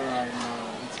 It's alright, ma.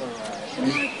 It's alright. Ẹ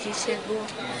má kí iṣẹ́ gbọ́.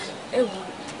 Ẹ wò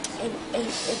ẹ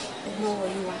mọ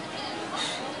wọ̀nyí wa.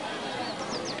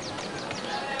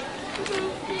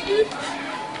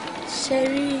 Ṣé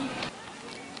rí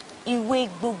ìwé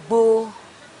gbogbo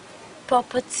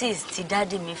properties tí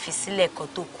dáàdì mi fi sílẹ̀ kan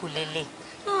tó kú lélẹ̀.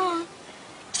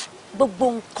 Gbogbo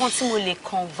nǹkan tí mo lè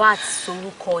convert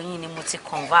sorúkọ yín ni mo ti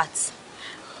convert.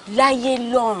 Láyé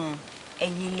lọ́run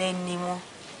ẹ̀yin lẹ́ni wọn.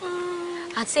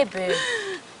 Àǹtí Ìbẹ̀rẹ̀,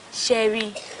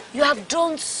 Sherry, you have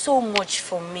done so much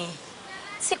for me.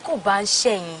 Tí kò bá ń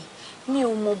ṣẹ̀yìn, mi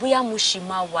ò mọ̀ bóyá mo ṣì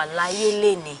máa wà láyé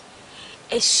lénìí.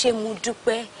 Ẹ ṣé mo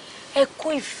dúpẹ́, ẹ kú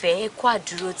ìfẹ́, ẹ kú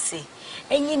àdúrótì.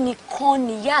 Ẹ̀yin nìkan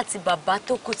nìyá àti bàbá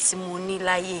tó kù tí mo ní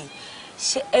láyé.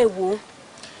 Ṣé ẹ wò,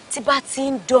 tí bá ti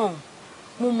ń dọ̀n,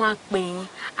 mo máa pè yín.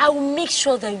 I will make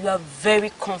sure that you are very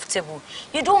comfortable.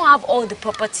 You don't have all the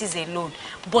properties alone,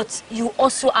 but you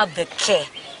also have the care.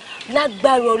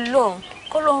 Lágbára Ọlọ́run,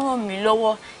 kó ló ràn mí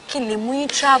lọ́wọ́ kí n lè mú yín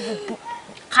travel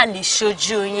ká lè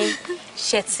ṣojú yín.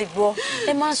 Ṣé ti gbọ́?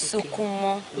 Ẹ má sunkún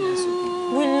mọ́.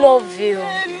 We love you.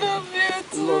 I love you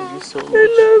too. Love you so much. I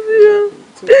love you.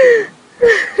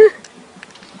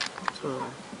 It's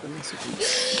alright. Let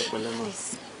me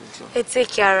see. Ẹ take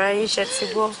care ara yín, ṣé ti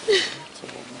gbọ́?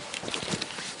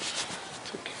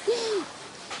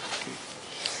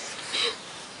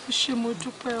 Ṣé mo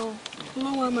dúpẹ́ o.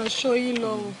 Ọlọ́run á máa ṣọ́ yín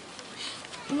lọ o.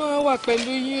 Ọlọ́run wà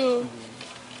pẹ̀lú yín o.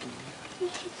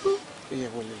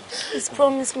 Please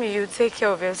promise me you'll take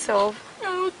care of yourself. I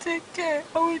will take care.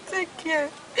 I will take care.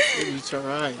 Baby, it's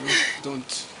alright.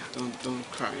 Don't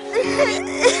cry.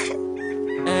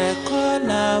 Ẹ̀kọ́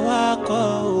làwa kọ́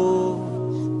o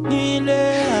nílé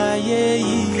ayé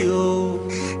yìí o,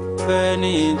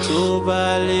 fẹ́ni tó bá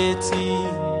létí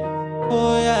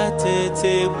bóyá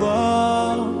tètè gbọ́,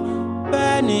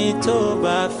 fẹ́ni tó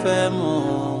bá fẹ́ mọ̀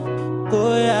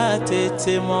bóyá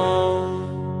tètè mọ̀.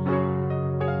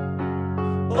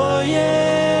 Òye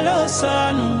ló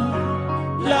sọnù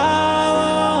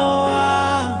lọ́wọ́ wa,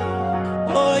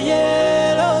 òye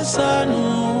ló sọnù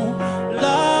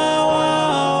lọ́wọ́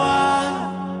wa,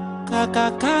 kàkà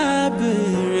ká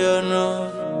bèrè ọ̀nà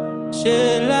ṣe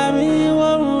lámì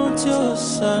wọ́n tí ó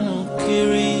sọnù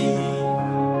kiri.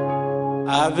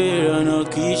 Àbèrè ọ̀nà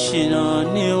kì í ṣìnà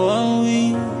ni wọ́n ń wí.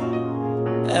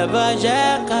 Ẹ bá jẹ́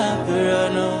ká bèrè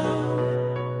ọ̀nà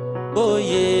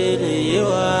òye lè yé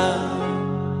wa,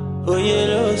 òye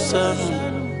ló sọnù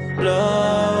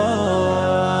lọ́wọ́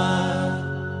wa.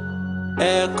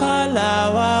 Ẹ̀kọ́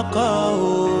làwa kọ́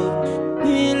o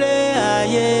nílé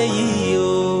ayé yìí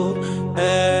o,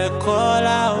 ẹ̀kọ́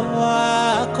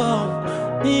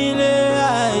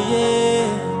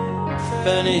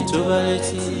tó bá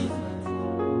létí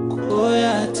kó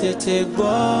yá tètè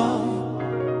gbọ́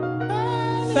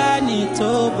fẹ́ni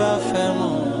tó bá fẹ́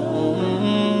mọ̀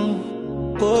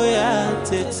kó yá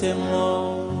tètè mọ̀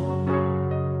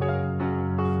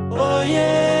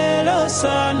òye ló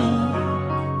sọnù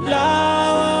lọ́wọ́.